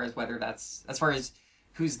other as far as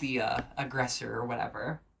who's the aggressor or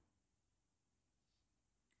whatever.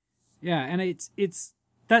 Yeah, and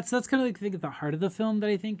that's kind of like the thing at the heart of the film that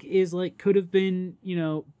I think is like could have been, you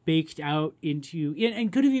know, baked out into,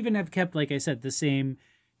 and could have even have kept, like I said, the same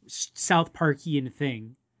South Parkian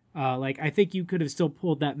thing Like, I think you could have still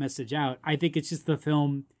pulled that message out. I think it's just the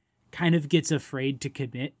film kind of gets afraid to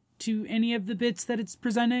commit to any of the bits that it's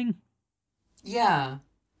presenting. Yeah.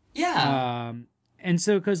 Yeah. And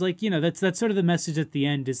so, because, like, that's sort of the message at the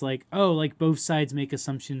end is like, oh, like, both sides make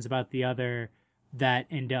assumptions about the other that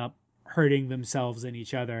end up hurting themselves and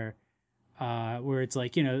each other. Where it's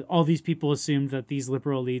like, all these people assumed that these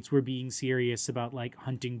liberal elites were being serious about, like,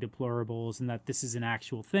 hunting deplorables and that this is an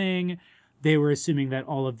actual thing. They were assuming that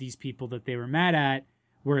all of these people that they were mad at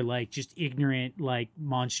were, like, just ignorant, like,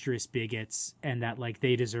 monstrous bigots, and that, like,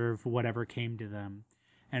 they deserve whatever came to them.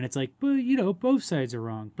 And it's like, but, both sides are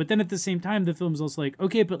wrong. But then at the same time, the film's also like,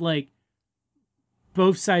 okay, but, like,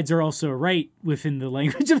 both sides are also right within the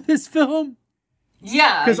language of this film.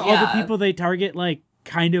 Yeah. Because all the people they target, like,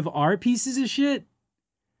 kind of are pieces of shit.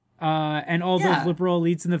 And all those liberal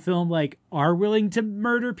elites in the film, like, are willing to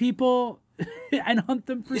murder people and hunt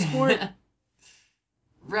them for sport.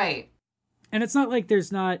 Right. And it's not like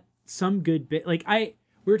there's not some good bit. Like,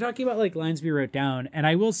 we were talking about, like, lines we wrote down, and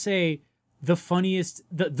I will say the funniest,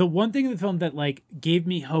 the one thing in the film that, like, gave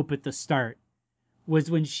me hope at the start was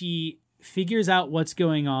when she figures out what's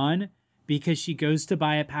going on because she goes to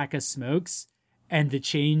buy a pack of smokes and the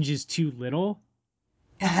change is too little.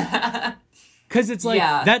 Because it's like,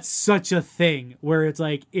 that's such a thing where it's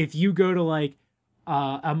like, if you go to, like,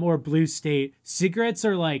 a more blue state, cigarettes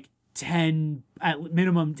are like at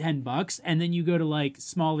minimum $10, and then you go to, like,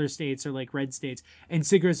 smaller states or, like, red states, and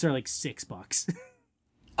cigarettes are like $6.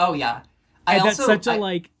 Oh yeah. That's such a,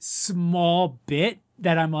 like, small bit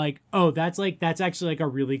that I'm like, oh, that's actually, like, a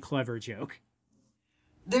really clever joke.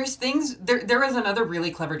 There's things, there is another really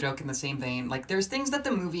clever joke in the same vein. Like, there's things that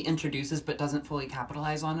the movie introduces but doesn't fully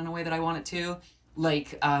capitalize on in a way that I want it to.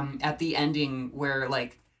 Like, at the ending where,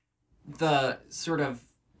 like, the sort of,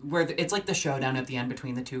 it's like the showdown at the end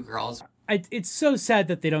between the two girls. It's so sad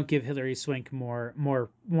that they don't give Hilary Swank more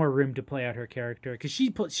room to play out her character, because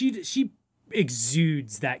she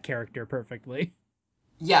exudes that character perfectly.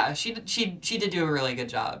 Yeah, she did do a really good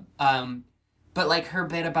job. But, like, her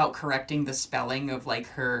bit about correcting the spelling of, like,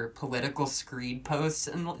 her political screed posts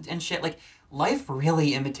and shit, like, life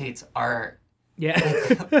really imitates art.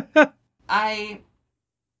 Yeah.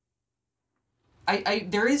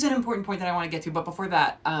 Like, there is an important point that I want to get to, but before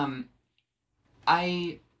that,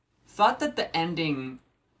 I thought that the ending,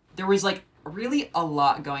 there was, like, really a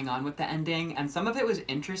lot going on with the ending, and some of it was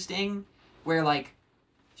interesting, where, like,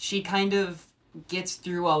 she kind of gets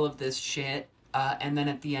through all of this shit, and then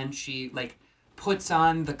at the end she, like, puts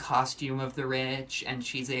on the costume of the rich, and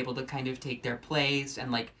she's able to kind of take their place,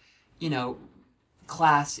 and, like,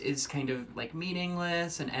 class is kind of, like,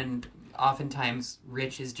 meaningless, and oftentimes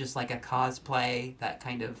rich is just, like, a cosplay that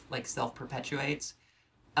kind of, like, self-perpetuates.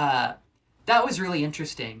 That was really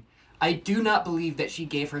interesting. I do not believe that she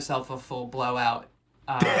gave herself a full blowout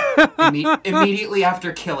immediately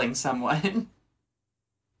after killing someone.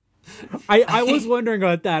 I was wondering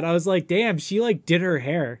about that. I was like, damn, she, like, did her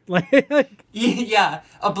hair. Like, yeah,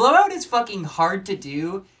 a blowout is fucking hard to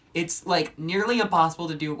do. It's, like, nearly impossible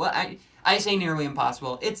to do. Well, I say nearly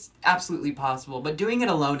impossible. It's absolutely possible, but doing it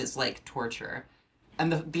alone is, like, torture.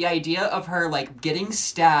 And the idea of her, like, getting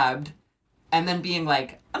stabbed and then being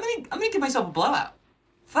like, I'm gonna give myself a blowout.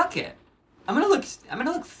 Fuck it. I'm gonna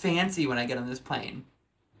look fancy when I get on this plane.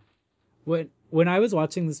 When I was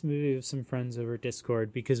watching this movie with some friends over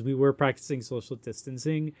Discord, because we were practicing social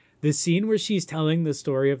distancing, the scene where she's telling the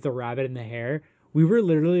story of the rabbit and the hare, we were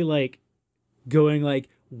literally, like, going, like,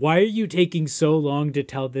 why are you taking so long to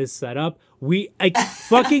tell this setup?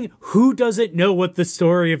 Fucking, who doesn't know what the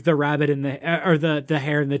story of the rabbit and the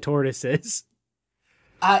hare and the tortoise is?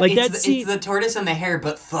 Like, it's the tortoise and the hare,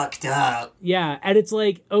 but fucked up. Yeah, and it's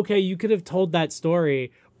like, okay, you could have told that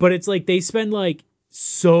story, but it's like they spend, like,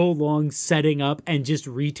 so long setting up and just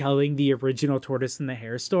retelling the original tortoise and the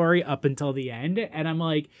hare story up until the end, and I'm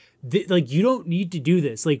like, you don't need to do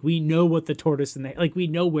this. Like, we know what the tortoise and like, we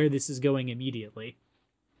know where this is going immediately.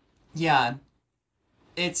 Yeah,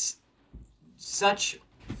 it's such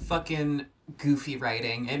fucking goofy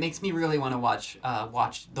writing. It makes me really want to watch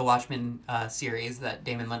the Watchmen series that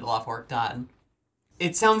Damon Lindelof worked on.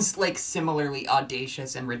 It sounds, like, similarly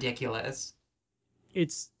audacious and ridiculous.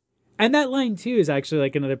 And that line, too, is actually,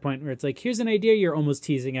 like, another point where it's like, here's an idea you're almost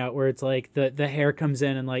teasing out, where it's like the hare comes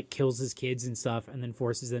in and, like, kills his kids and stuff and then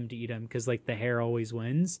forces them to eat him because, like, the hare always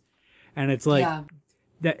wins. And it's like,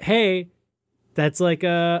 that's like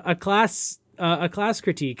a class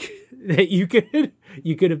critique that you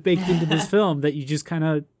could have baked into this film that you just kind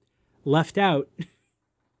of left out.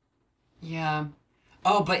 Yeah.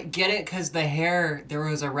 Oh, but get it? Because the hare, there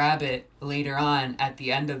was a rabbit later on at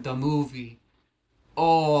the end of the movie.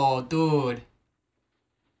 Oh, dude.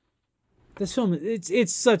 This film,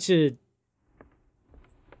 it's such a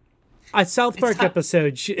South It's Park not.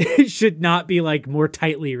 episode should not be like more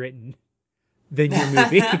tightly written than your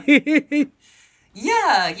movie.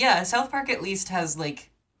 Yeah, yeah. South Park at least has like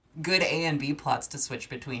good A and B plots to switch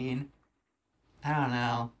between. I don't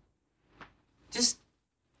know. Just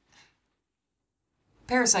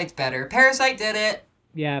Parasite's better. Parasite did it.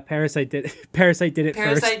 Yeah, Parasite did it first. Parasite did it.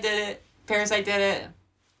 Parasite did it.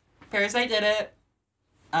 Parasite did it.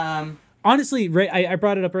 Um, Honestly, I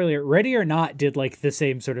brought it up earlier. Ready or Not did like the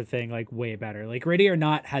same sort of thing, like way better. Like Ready or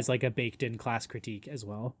Not has like a baked in class critique as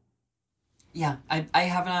well. yeah, I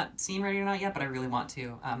have not seen Ready or Not yet, but I really want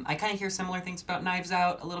to. I kind of hear similar things about Knives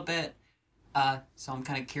Out a little bit. So I'm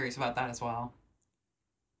kind of curious about that as well.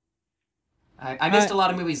 I missed a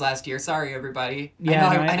lot of movies last year. Sorry, everybody. Yeah,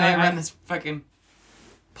 I know I run this fucking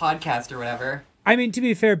podcast or whatever. I mean, to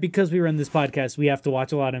be fair, because we run this podcast, we have to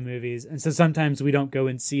watch a lot of movies, and so sometimes we don't go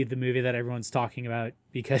and see the movie that everyone's talking about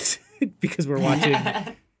because because we're watching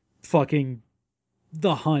fucking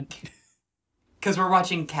The Hunt. Because we're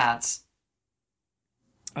watching Cats.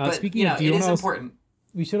 But, Speaking of, do you it is want to? important.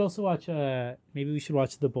 We should also watch. Maybe we should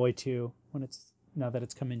watch The Boy 2 when it's now that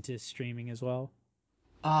it's come into streaming as well.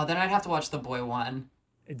 Then I'd have to watch The Boy one.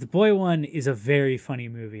 The Boy one is a very funny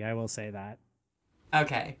movie. I will say that.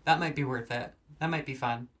 Okay, that might be worth it. That might be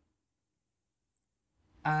fun.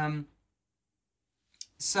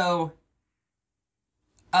 So,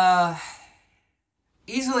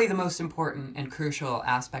 easily the most important and crucial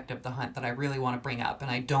aspect of The Hunt that I really want to bring up, and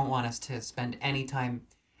I don't want us to spend any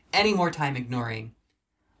more time ignoring,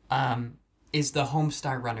 is the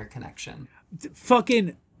Homestar Runner connection.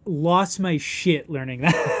 Fucking lost my shit learning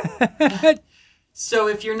that. So,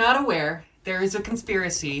 if you're not aware, there is a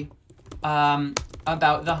conspiracy,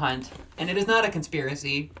 about The Hunt, and it is not a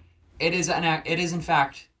conspiracy. It is in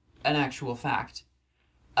fact an actual fact,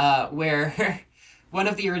 where one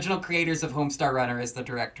of the original creators of Homestar Runner is the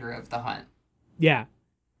director of The Hunt. Yeah.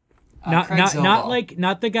 Craig Zobel.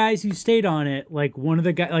 Not the guys who stayed on it, like one of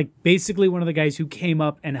the guys, like basically one of the guys who came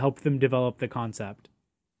up and helped them develop the concept.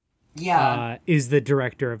 Yeah. Is the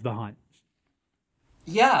director of The Hunt.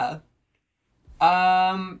 Yeah.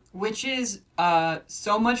 Which is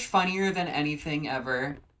so much funnier than anything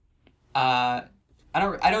ever. I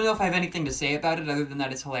don't know if I have anything to say about it other than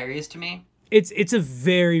that it's hilarious to me. It's a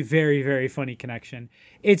very, very, very funny connection.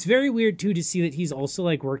 It's very weird too to see that he's also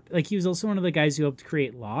like worked, like he was also one of the guys who helped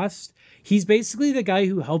create Lost. He's basically the guy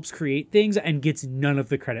who helps create things and gets none of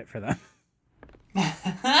the credit for them.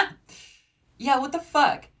 Yeah, what the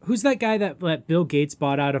fuck? Who's that guy that Bill Gates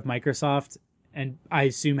bought out of Microsoft and I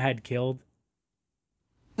assume had killed?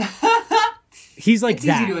 He's like it's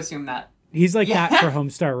that. easy to assume that. He's like that for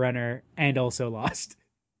Homestar Runner and also Lost.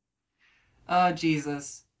 Oh,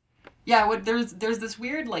 Jesus. Yeah, there's this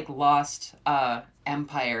weird, like, Lost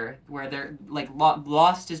empire where they're, like,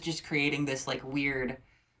 Lost is just creating this, like, weird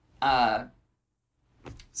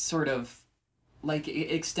sort of, like,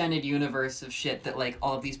 extended universe of shit that, like,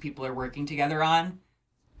 all of these people are working together on.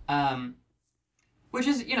 Which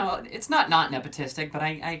is, it's not nepotistic, but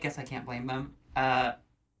I guess I can't blame them.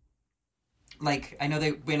 Like, I know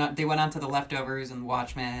they went on to The Leftovers and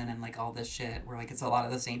Watchmen and, like, all this shit where, like, it's a lot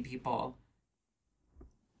of the same people.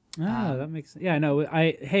 Oh, that makes sense. Yeah, no,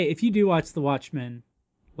 hey, if you do watch The Watchmen,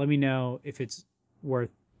 let me know if it's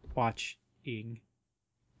worth watching.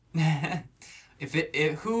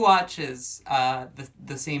 Who watches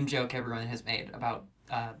the same joke everyone has made about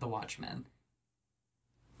The Watchmen?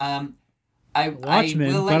 Watchmen,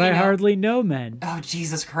 will but I know. hardly know men. Oh,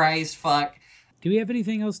 Jesus Christ, fuck. Do we have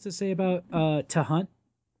anything else to say about To Hunt?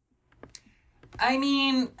 I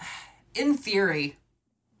mean, in theory.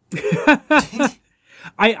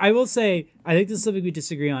 I will say, I think this is something we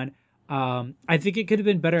disagree on. I think it could have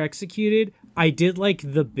been better executed. I did like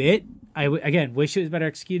the bit. Again, wish it was better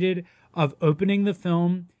executed, of opening the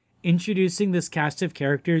film, introducing this cast of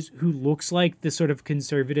characters who looks like the sort of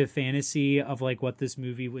conservative fantasy of like what this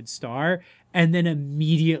movie would star, and then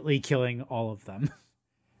immediately killing all of them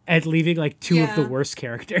and leaving like two of the worst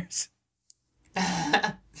characters.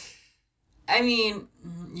 I mean,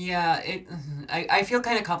 yeah, I feel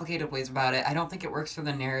kind of complicated ways about it. I don't think it works for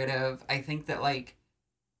the narrative. I think that, like,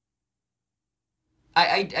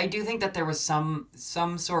 I do think that there was some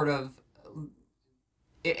sort of,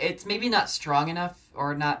 it's maybe not strong enough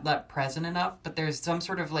or not that present enough, but there's some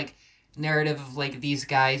sort of, like, narrative of, like, these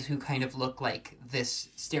guys who kind of look like this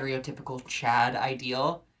stereotypical Chad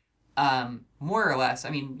ideal, more or less. I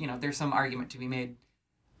mean, there's some argument to be made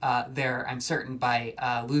there, I'm certain, by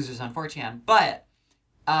losers on 4chan. But,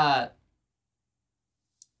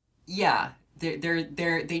 yeah,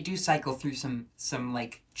 they do cycle through some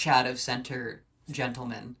like chat of center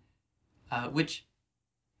gentlemen, which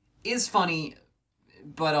is funny,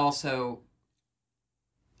 but also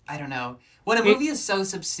I don't know. When a movie is so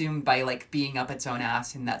subsumed by like being up its own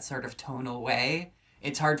ass in that sort of tonal way,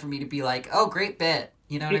 it's hard for me to be like, oh, great bit.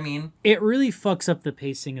 You know what I mean? It really fucks up the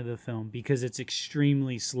pacing of the film because it's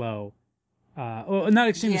extremely slow. Well, not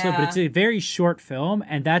extremely slow, but it's a very short film,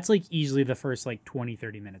 and that's like easily the first like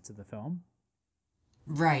 20-30 minutes of the film.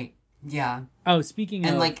 Right. Yeah. Oh, speaking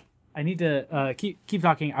and of, like, I need to keep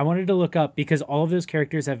talking. I wanted to look up because all of those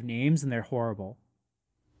characters have names and they're horrible.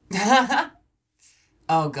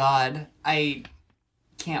 oh God, I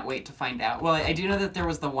can't wait to find out. Well, I do know that there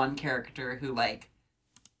was the one character who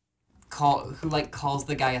calls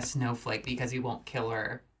the guy a snowflake because he won't kill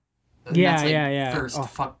her. And that's, like, yeah. First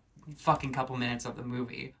fucking couple minutes of the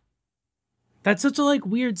movie. That's such a like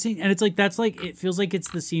weird scene, and it's like that's like it feels like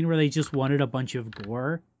it's the scene where they just wanted a bunch of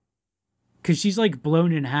gore, because she's like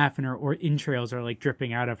blown in half and her entrails are like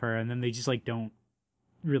dripping out of her, and then they just like don't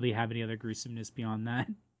really have any other gruesomeness beyond that.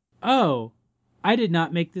 Oh, I did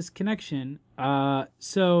not make this connection.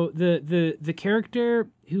 So the character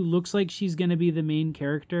who looks like she's gonna be the main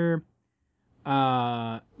character,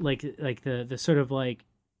 like the sort of like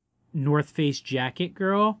North Face jacket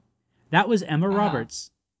girl, that was Emma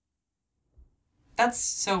Roberts. That's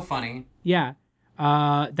so funny. Yeah.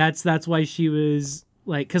 That's why she was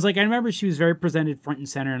like, because like I remember she was very presented front and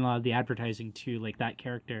center in a lot of the advertising too, like that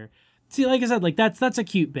character. See, like I said, like that's a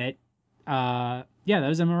cute bit. Yeah, that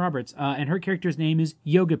was Emma Roberts. And her character's name is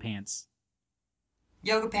Yoga Pants.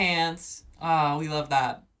 Yoga Pants. Oh, we love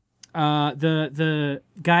that. The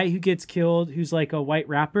guy who gets killed, who's like a white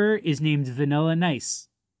rapper, is named Vanilla Nice.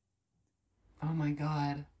 Oh my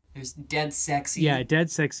God. There's Dead Sexy. Yeah,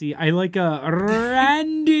 Dead Sexy. I like a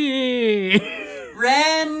Randy.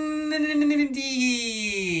 Randy.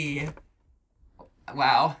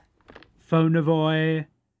 Wow. Phonavoy.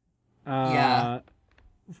 Yeah.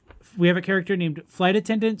 We have a character named Flight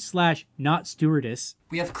Attendant / Not Stewardess.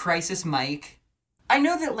 We have Crisis Mike. I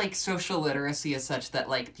know that like social literacy is such that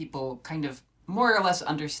like people kind of more or less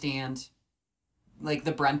understand like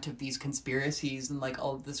the brunt of these conspiracies and like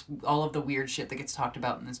all of the weird shit that gets talked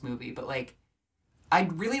about in this movie, but like I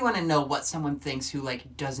really want to know what someone thinks who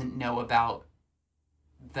like doesn't know about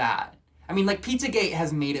that. I mean, like Pizzagate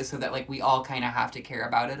has made it so that like we all kind of have to care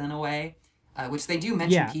about it in a way, which they do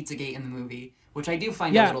mention Pizzagate in the movie, which I do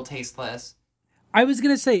find a little tasteless. I was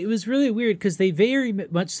gonna say it was really weird because they very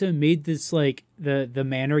much so made this like the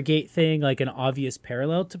Manorgate thing like an obvious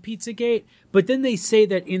parallel to Pizzagate, but then they say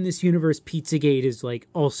that in this universe Pizzagate is like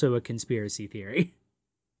also a conspiracy theory.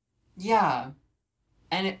 Yeah,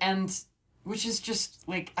 and which is just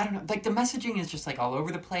like I don't know, like the messaging is just like all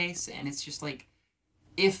over the place, and it's just like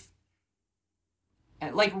if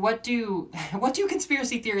like what do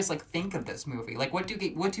conspiracy theorists like think of this movie? Like what do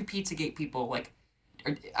Pizzagate people like?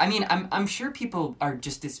 I mean, I'm sure people are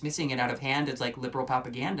just dismissing it out of hand as like liberal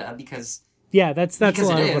propaganda because that's a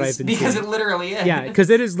lot of what I've been because seeing. It literally is. Yeah, because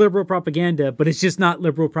it is liberal propaganda, but it's just not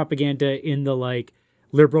liberal propaganda in the like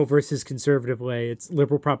liberal versus conservative way. It's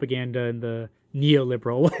liberal propaganda in the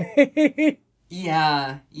neoliberal way.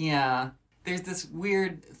 Yeah. There's this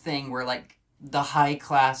weird thing where like the high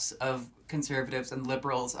class of conservatives and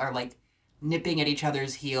liberals are like nipping at each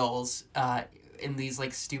other's heels in these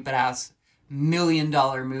like stupid ass $1 million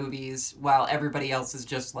movies while everybody else is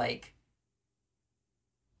just like,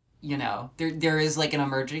 you know, there is like an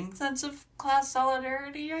emerging sense of class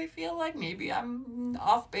solidarity. I feel like maybe I'm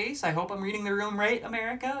off base. I hope I'm reading the room right,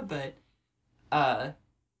 America, but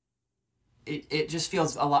it just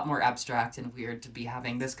feels a lot more abstract and weird to be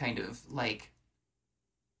having this kind of like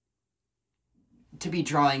to be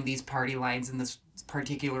drawing these party lines in this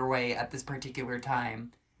particular way at this particular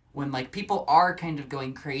time when like people are kind of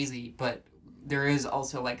going crazy, but there is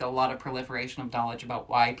also like a lot of proliferation of knowledge about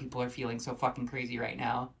why people are feeling so fucking crazy right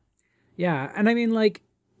now. Yeah, and I mean like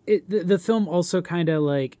the film also kind of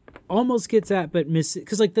like almost gets at but miss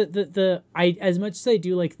because like the I as much as I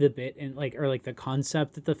do like the bit and like or like the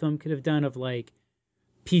concept that the film could have done of like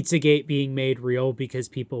Pizzagate being made real because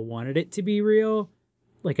people wanted it to be real.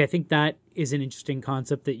 Like, I think that is an interesting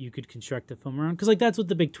concept that you could construct a film around. Because, like, that's what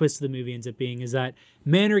the big twist of the movie ends up being, is that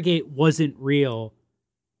Manorgate wasn't real,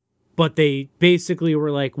 but they basically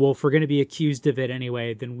were like, well, if we're going to be accused of it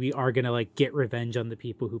anyway, then we are going to, like, get revenge on the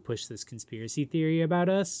people who push this conspiracy theory about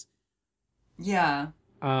us. Yeah.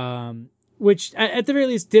 Which, at the very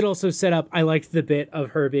least, did also set up, I liked the bit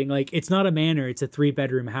of her being like, it's not a manor, it's a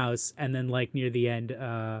 3-bedroom house. And then, like, near the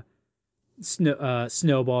end,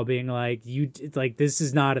 Snowball being like, this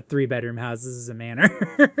is not a 3-bedroom house, this is a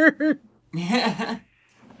manor. Yeah.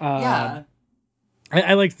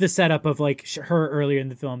 I liked the setup of like her earlier in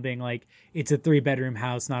the film being like, it's a 3-bedroom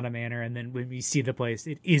house, not a manor. And then when we see the place,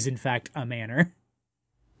 it is in fact a manor.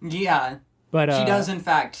 Yeah. But She does, in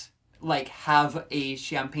fact, like, have a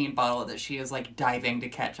champagne bottle that she is, like, diving to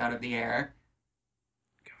catch out of the air.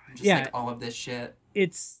 Just, yeah, like, all of this shit.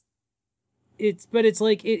 but it's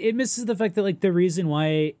like, it misses the fact that like the reason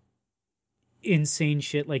why insane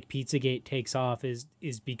shit like Pizzagate takes off is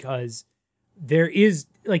because there is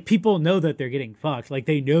like people know that they're getting fucked. Like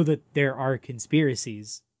they know that there are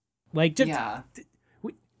conspiracies. Like just Yeah.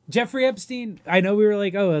 Jeffrey Epstein. I know we were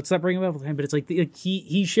like, oh, let's not bring him up with him, but it's like,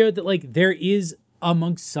 he showed that like there is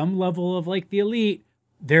amongst some level of like the elite,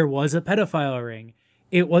 there was a pedophile ring.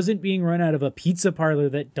 It wasn't being run out of a pizza parlor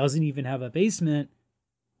that doesn't even have a basement,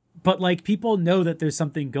 but like people know that there's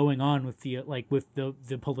something going on with the like with the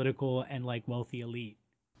political and like wealthy elite.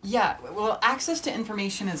 Yeah, well, access to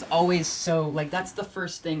information is always so, like, that's the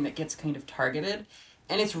first thing that gets kind of targeted.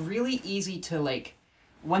 And it's really easy to, like,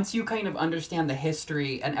 once you kind of understand the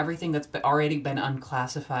history and everything that's already been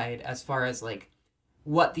unclassified as far as, like,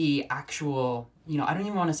 what the actual, I don't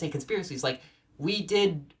even want to say conspiracies. Like, we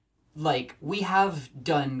have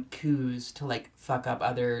done coups to, like, fuck up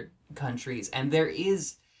other countries. And there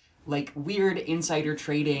is, like, weird insider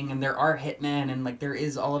trading, and there are hitmen, and, like, there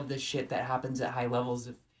is all of this shit that happens at high levels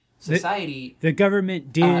of society. The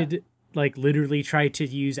government did like literally try to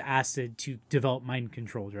use acid to develop mind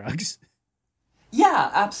control drugs.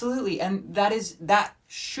 Yeah, absolutely. And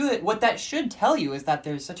what that should tell you is that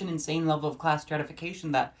there's such an insane level of class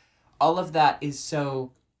stratification that all of that is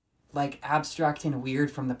so like abstract and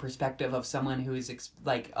weird from the perspective of someone who is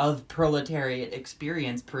of proletariat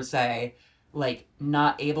experience per se, like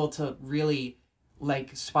not able to really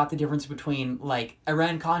like spot the difference between like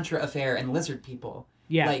Iran-Contra affair and lizard people.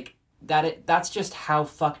 Yeah. Like that's just how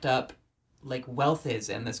fucked up like wealth is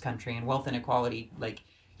in this country, and wealth inequality like,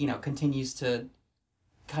 continues to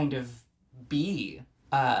kind of be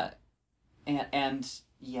and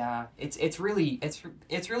yeah, it's really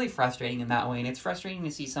frustrating in that way, and it's frustrating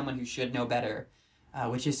to see someone who should know better,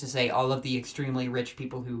 which is to say all of the extremely rich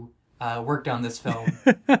people who worked on this film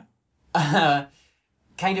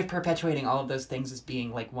kind of perpetuating all of those things as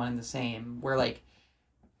being like one and the same, where like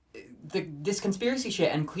this conspiracy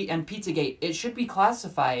shit and Pizzagate, it should be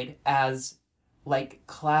classified as like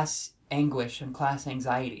class anguish and class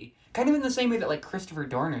anxiety, kind of in the same way that like Christopher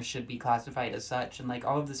Dorner should be classified as such, and like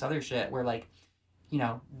all of this other shit where like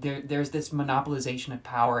there's this monopolization of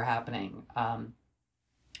power happening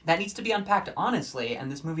that needs to be unpacked honestly,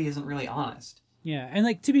 and this movie isn't really honest. Yeah, and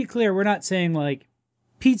like to be clear, we're not saying like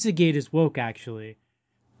Pizzagate is woke actually.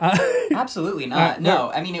 Absolutely not. No,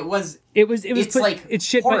 I mean it was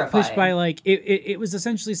pushed by like it was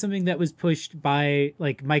essentially something that was pushed by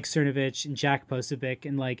like Mike Cernovich and Jack Posobiec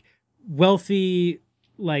and like wealthy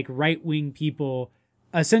like right-wing people,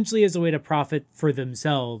 essentially as a way to profit for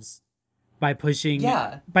themselves by pushing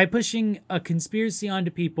a conspiracy onto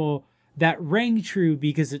people that rang true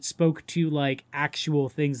because it spoke to like actual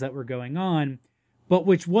things that were going on, but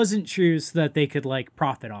which wasn't true so that they could like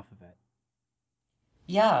profit off of it.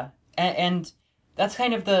 Yeah, and that's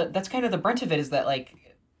kind of the brunt of it, is that like,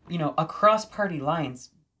 across party lines,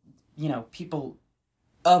 people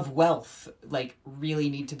of wealth like really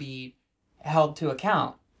need to be held to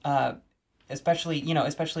account, especially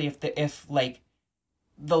if like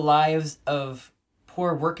the lives of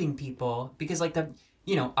poor working people, because like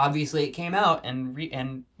obviously it came out and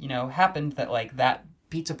happened that like that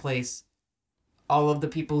pizza place, all of the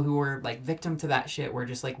people who were like victim to that shit were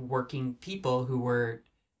just like working people who were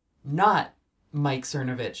not Mike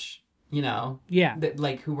Cernovich, that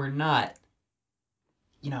like who were not,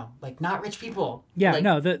 like not rich people. Yeah, like,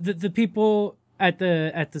 no, the people at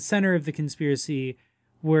the center of the conspiracy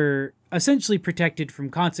were essentially protected from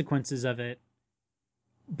consequences of it,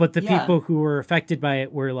 but the people who were affected by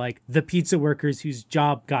it were like the pizza workers whose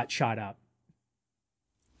job got shot up.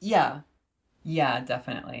 Yeah,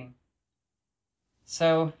 definitely.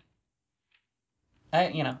 So,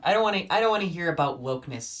 I don't want to hear about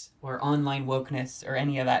wokeness or online wokeness or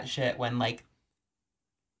any of that shit when like,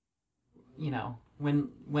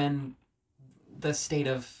 when the state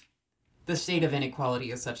of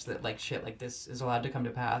inequality is such that like shit like this is allowed to come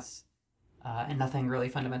to pass, and nothing really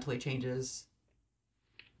fundamentally changes.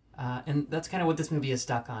 And that's kind of what this movie is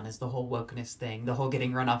stuck on, is the whole wokeness thing, the whole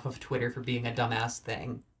getting run off of Twitter for being a dumbass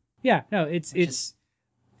thing. Yeah, no,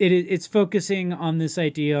 it's focusing on this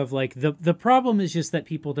idea of like the problem is just that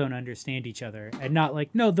people don't understand each other, and not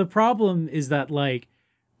like, no, the problem is that like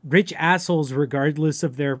rich assholes, regardless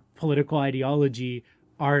of their political ideology,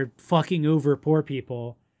 are fucking over poor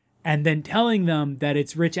people, and then telling them that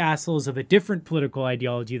it's rich assholes of a different political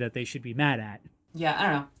ideology that they should be mad at. Yeah, I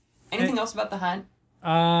don't know. Anything else about The Hunt?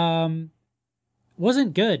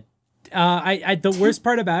 Wasn't good. The worst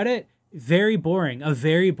part about it, very boring. A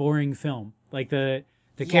very boring film. Like the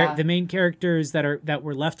main characters that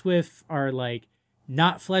we're left with are like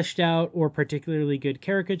not fleshed out or particularly good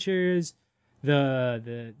caricatures.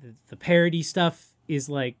 The parody stuff is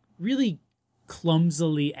like really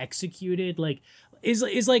clumsily executed. Like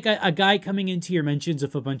is like a guy coming into your mentions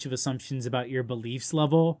with a bunch of assumptions about your beliefs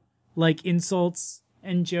level, like insults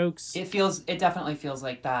and jokes. It definitely feels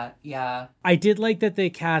like that. Yeah. I did like that they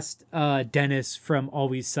cast Dennis from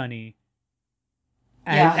Always Sunny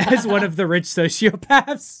as one of the rich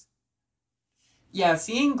sociopaths. Yeah,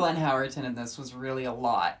 seeing Glenn Howerton in this was really a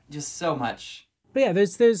lot. Just so much. But yeah,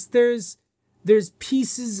 there's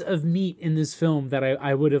pieces of meat in this film that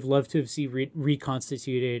I would have loved to have seen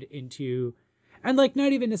reconstituted into, and like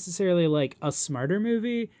not even necessarily like a smarter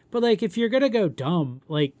movie, but like if you're gonna go dumb,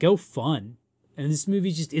 like go fun. And this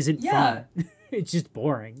movie just isn't fun. It's just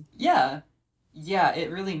boring. Yeah. Yeah, it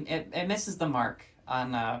really it misses the mark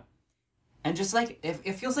on and just like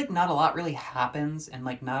it feels like not a lot really happens, and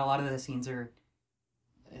like not a lot of the scenes are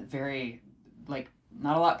very like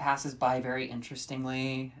not a lot passes by very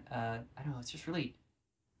interestingly. I don't know, it's just really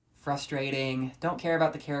frustrating. Don't care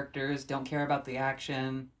about the characters, don't care about the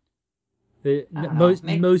action.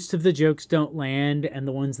 Most of the jokes don't land, and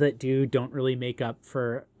the ones that do don't really make up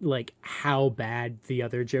for like how bad the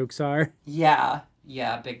other jokes are. Yeah,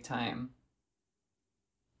 big time.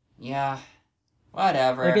 Yeah,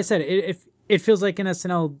 whatever. Like I said, it feels like an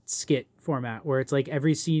SNL skit format where it's like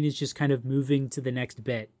every scene is just kind of moving to the next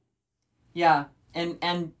bit. Yeah,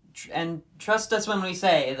 and trust us when we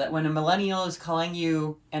say that when a millennial is calling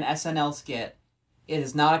you an SNL skit, it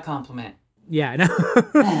is not a compliment. Yeah, no.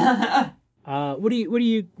 What would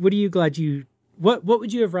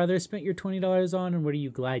you have rather spent your $20 on, and what are you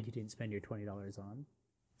glad you didn't spend your $20 on?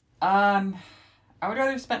 I would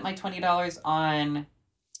rather spent my $20 on,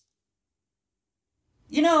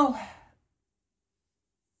 you know,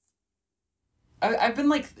 I've been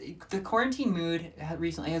like, the quarantine mood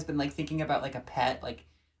recently has been like thinking about like a pet, like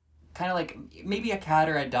kind of like maybe a cat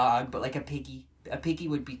or a dog, but like a piggy. A piggy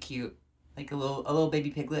would be cute, like a little baby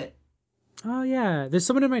piglet. Oh yeah, there's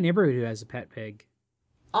someone in my neighborhood who has a pet pig.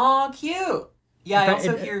 Oh, cute. Yeah, I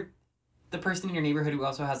also hear the person in your neighborhood who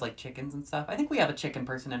also has like chickens and stuff. I think we have a chicken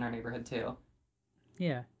person in our neighborhood too.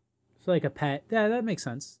 Yeah, so like a pet. Yeah, that makes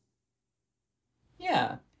sense.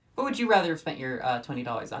 Yeah. What would you rather have spent your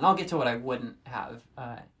 $20 on? I'll get to what I wouldn't have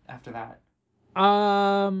after that.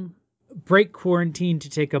 Break quarantine to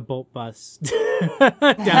take a Bolt bus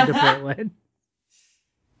down to Portland.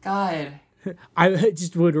 God. I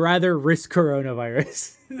just would rather risk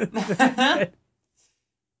coronavirus.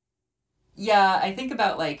 Yeah, I think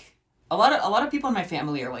about like a lot of people in my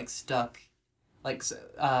family are like stuck, like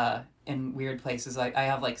in weird places. I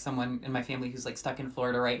have like someone in my family who's like stuck in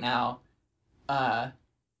Florida right now,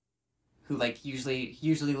 who like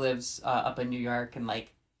usually lives up in New York, and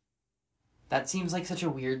like that seems like such a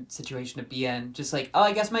weird situation to be in. Just like, oh,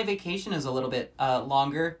 I guess my vacation is a little bit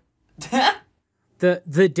longer.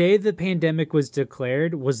 The day the pandemic was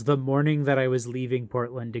declared was the morning that I was leaving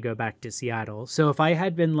Portland to go back to Seattle. So if I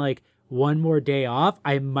had been like one more day off,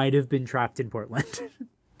 I might have been trapped in Portland.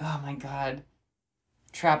 Oh my God.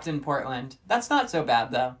 Trapped in Portland. That's not so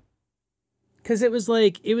bad though. Because it was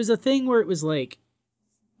a thing where it was like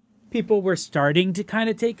people were starting to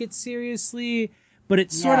kind of take it seriously, but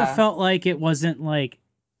it sort of felt like it wasn't like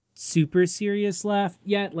super serious left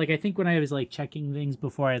yet. Like I think when I was like checking things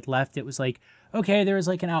before I had left, it was like, okay, there was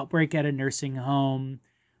like an outbreak at a nursing home.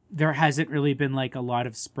 There hasn't really been like a lot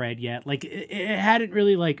of spread yet. Like it hadn't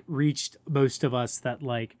really like reached most of us that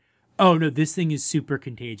like, oh no, this thing is super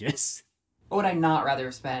contagious. What would I not rather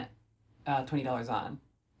have spent $20 on?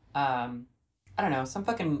 I don't know, some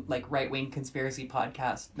fucking like right-wing conspiracy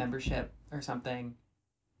podcast membership or something.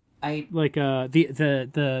 Like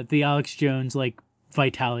the Alex Jones like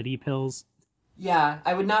vitality pills. Yeah,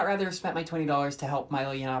 I would not rather have spent my $20 to help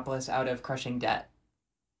Milo Yiannopoulos out of crushing debt.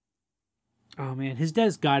 Oh man, his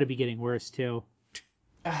debt's got to be getting worse too.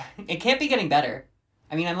 It can't be getting better.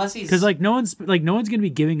 I mean, unless he's because like no one's gonna be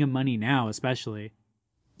giving him money now, especially.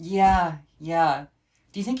 Yeah.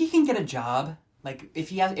 Do you think he can get a job? Like if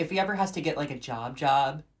he ever has to get like a job.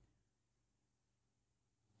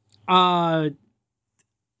 I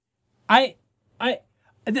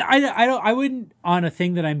wouldn't, on a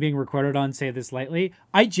thing that I'm being recorded on, say this lightly.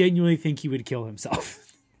 I genuinely think he would kill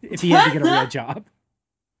himself if he had to get a real job.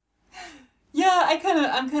 Yeah,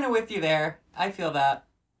 I'm kind of with you there. I feel that.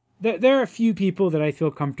 There are a few people that I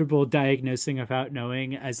feel comfortable diagnosing without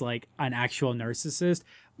knowing as like an actual narcissist.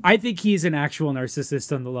 I think he's an actual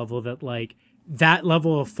narcissist on the level that like that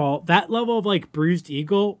level of fault, that level of like bruised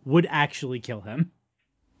ego would actually kill him.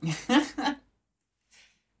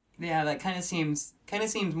 Yeah, that kind of seems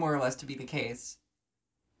more or less to be the case.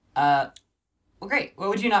 Well, great. What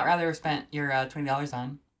would you not rather have spent your $20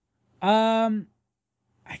 on?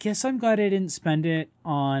 I guess I'm glad I didn't spend it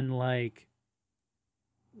on like.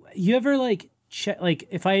 You ever like check like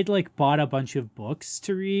if I had like bought a bunch of books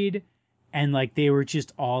to read, and like they were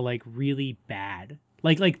just all like really bad,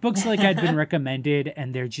 like books like I'd been recommended,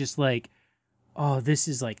 and they're just like, oh, this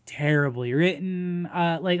is like terribly written.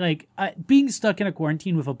 Being stuck in a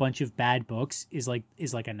quarantine with a bunch of bad books is like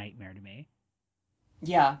a nightmare to me.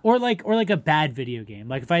 Yeah. Or like a bad video game.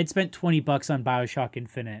 Like if I had spent $20 on BioShock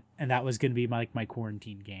Infinite and that was gonna be my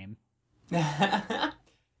quarantine game.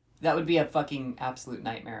 That would be a fucking absolute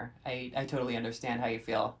nightmare. I totally understand how you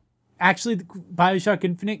feel. Actually, BioShock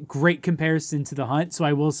Infinite, great comparison to The Hunt. So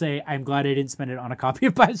I will say I'm glad I didn't spend it on a copy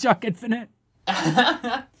of BioShock Infinite.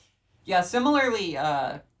 Yeah, similarly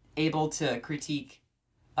able to critique.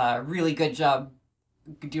 Really good job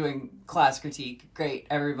doing class critique. Great,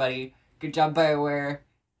 everybody. Good job, BioWare.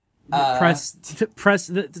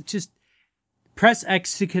 Press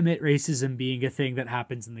X to commit racism being a thing that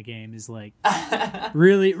happens in the game is like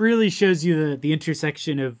really shows you the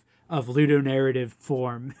intersection of ludonarrative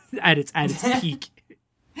form at its peak.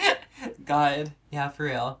 God, yeah, for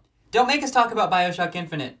real. Don't make us talk about BioShock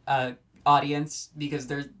Infinite, audience, because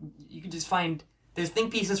you can just find there's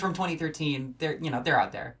think pieces from 2013. They're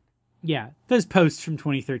out there. Yeah, there's posts from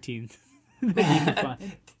 2013 that you can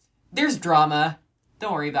find. There's drama.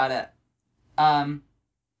 Don't worry about it.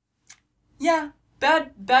 Yeah,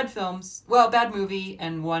 bad films. Well, bad movie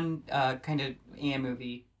and one kind of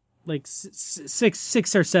movie. Like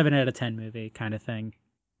 6 or 7 out of 10 movie kind of thing.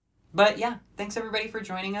 But yeah, thanks everybody for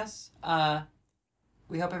joining us.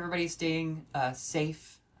 We hope everybody's staying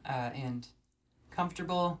safe and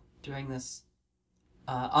comfortable during this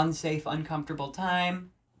unsafe, uncomfortable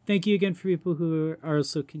time. Thank you again for people who are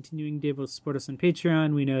also continuing to be able to support us on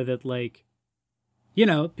Patreon. We know that, like,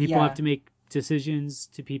 people have to make decisions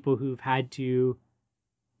to people who've had to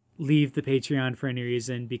leave the Patreon for any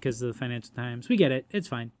reason because of the financial times. We get it. It's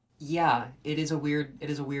fine. Yeah, it is a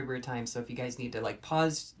weird time. So if you guys need to, like,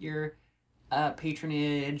 pause your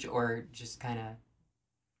patronage or just kind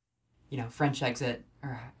of, French exit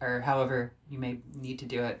or however you may need to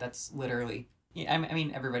do it, that's literally... Yeah, I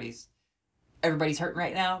mean, everybody's hurting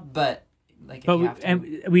right now, but like,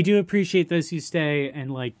 we do appreciate those who stay and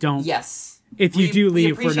like don't. Yes, if you do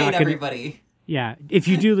leave, we're not gonna. Everybody. Yeah, if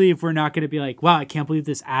you do leave, we're not gonna be like, wow, I can't believe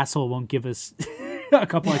this asshole won't give us a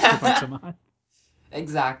couple extra bucks a month.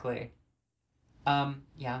 Exactly.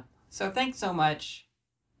 Yeah. So thanks so much.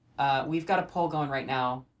 We've got a poll going right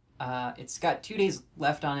now. It's got 2 days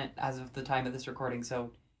left on it as of the time of this recording,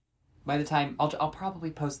 so. By the time I'll probably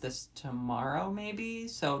post this tomorrow, maybe,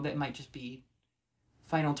 so that might just be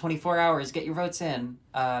final 24 hours. Get your votes in.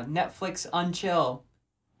 Netflix Unchill.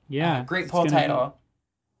 Yeah, great poll title.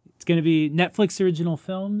 It's gonna be Netflix original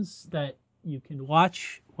films that you can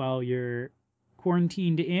watch while you're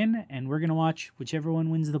quarantined in, and we're gonna watch whichever one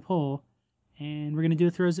wins the poll, and we're gonna do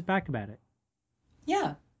a throws it back about it.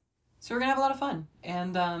 Yeah, so we're gonna have a lot of fun,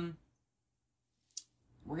 and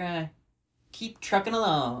we're gonna keep trucking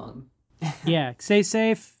along. Yeah, stay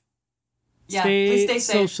safe. Yeah, please stay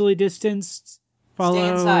safe. Socially distanced. Follow. Stay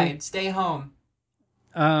inside. Stay home.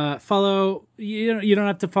 Follow. You don't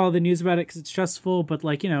have to follow the news about it because it's stressful. But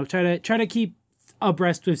like try to keep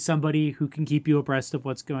abreast with somebody who can keep you abreast of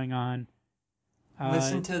what's going on.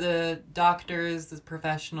 Listen to the doctors, the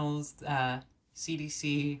professionals,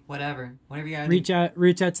 CDC, whatever you gotta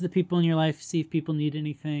reach out to the people in your life. See if people need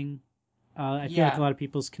anything. I feel like a lot of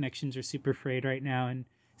people's connections are super frayed right now, and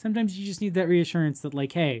sometimes you just need that reassurance that,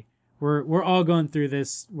 like, hey, we're all going through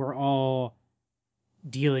this. We're all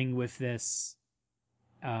dealing with this.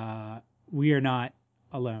 We are not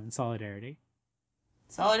alone. Solidarity.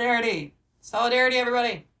 Solidarity,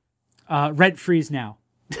 everybody. Rent freeze now.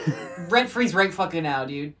 Rent freeze right fucking now,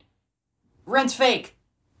 dude. Rent's fake.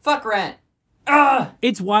 Fuck rent. Ugh!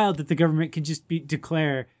 It's wild that the government can just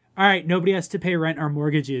declare, all right, nobody has to pay rent or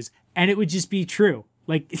mortgages, and it would just be true.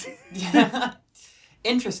 Like,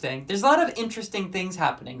 interesting. There's a lot of interesting things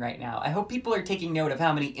happening right now. I hope people are taking note of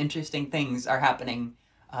how many interesting things are happening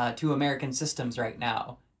to American systems right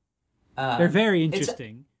now. They're very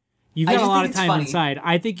interesting. You've got a lot of time inside.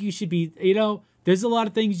 I think you should be, there's a lot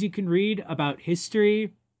of things you can read about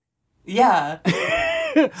history. Yeah.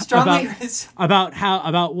 Strongly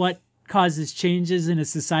about what causes changes in a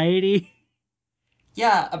society.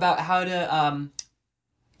 Yeah, about how to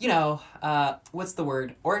what's the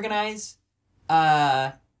word? Organize.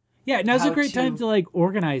 Yeah, now's a How great time to- to like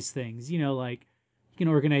organize things. You know, like you can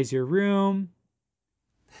organize your room,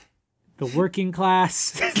 the working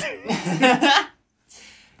class,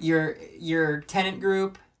 your tenant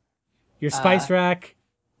group. your spice rack.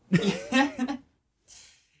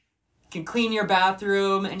 Can clean your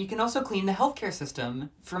bathroom, and you can also clean the healthcare system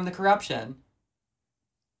from the corruption.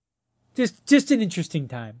 Just an interesting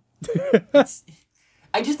time.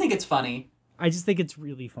 I just think it's funny. I just think it's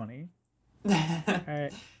really funny. All All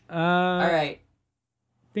right. right.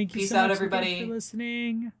 Thank you Peace so out, much again everybody. for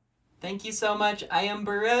listening. Thank you so much. I am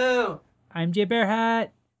Baru. I'm Jay Bearhat.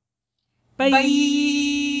 Bye. Bye.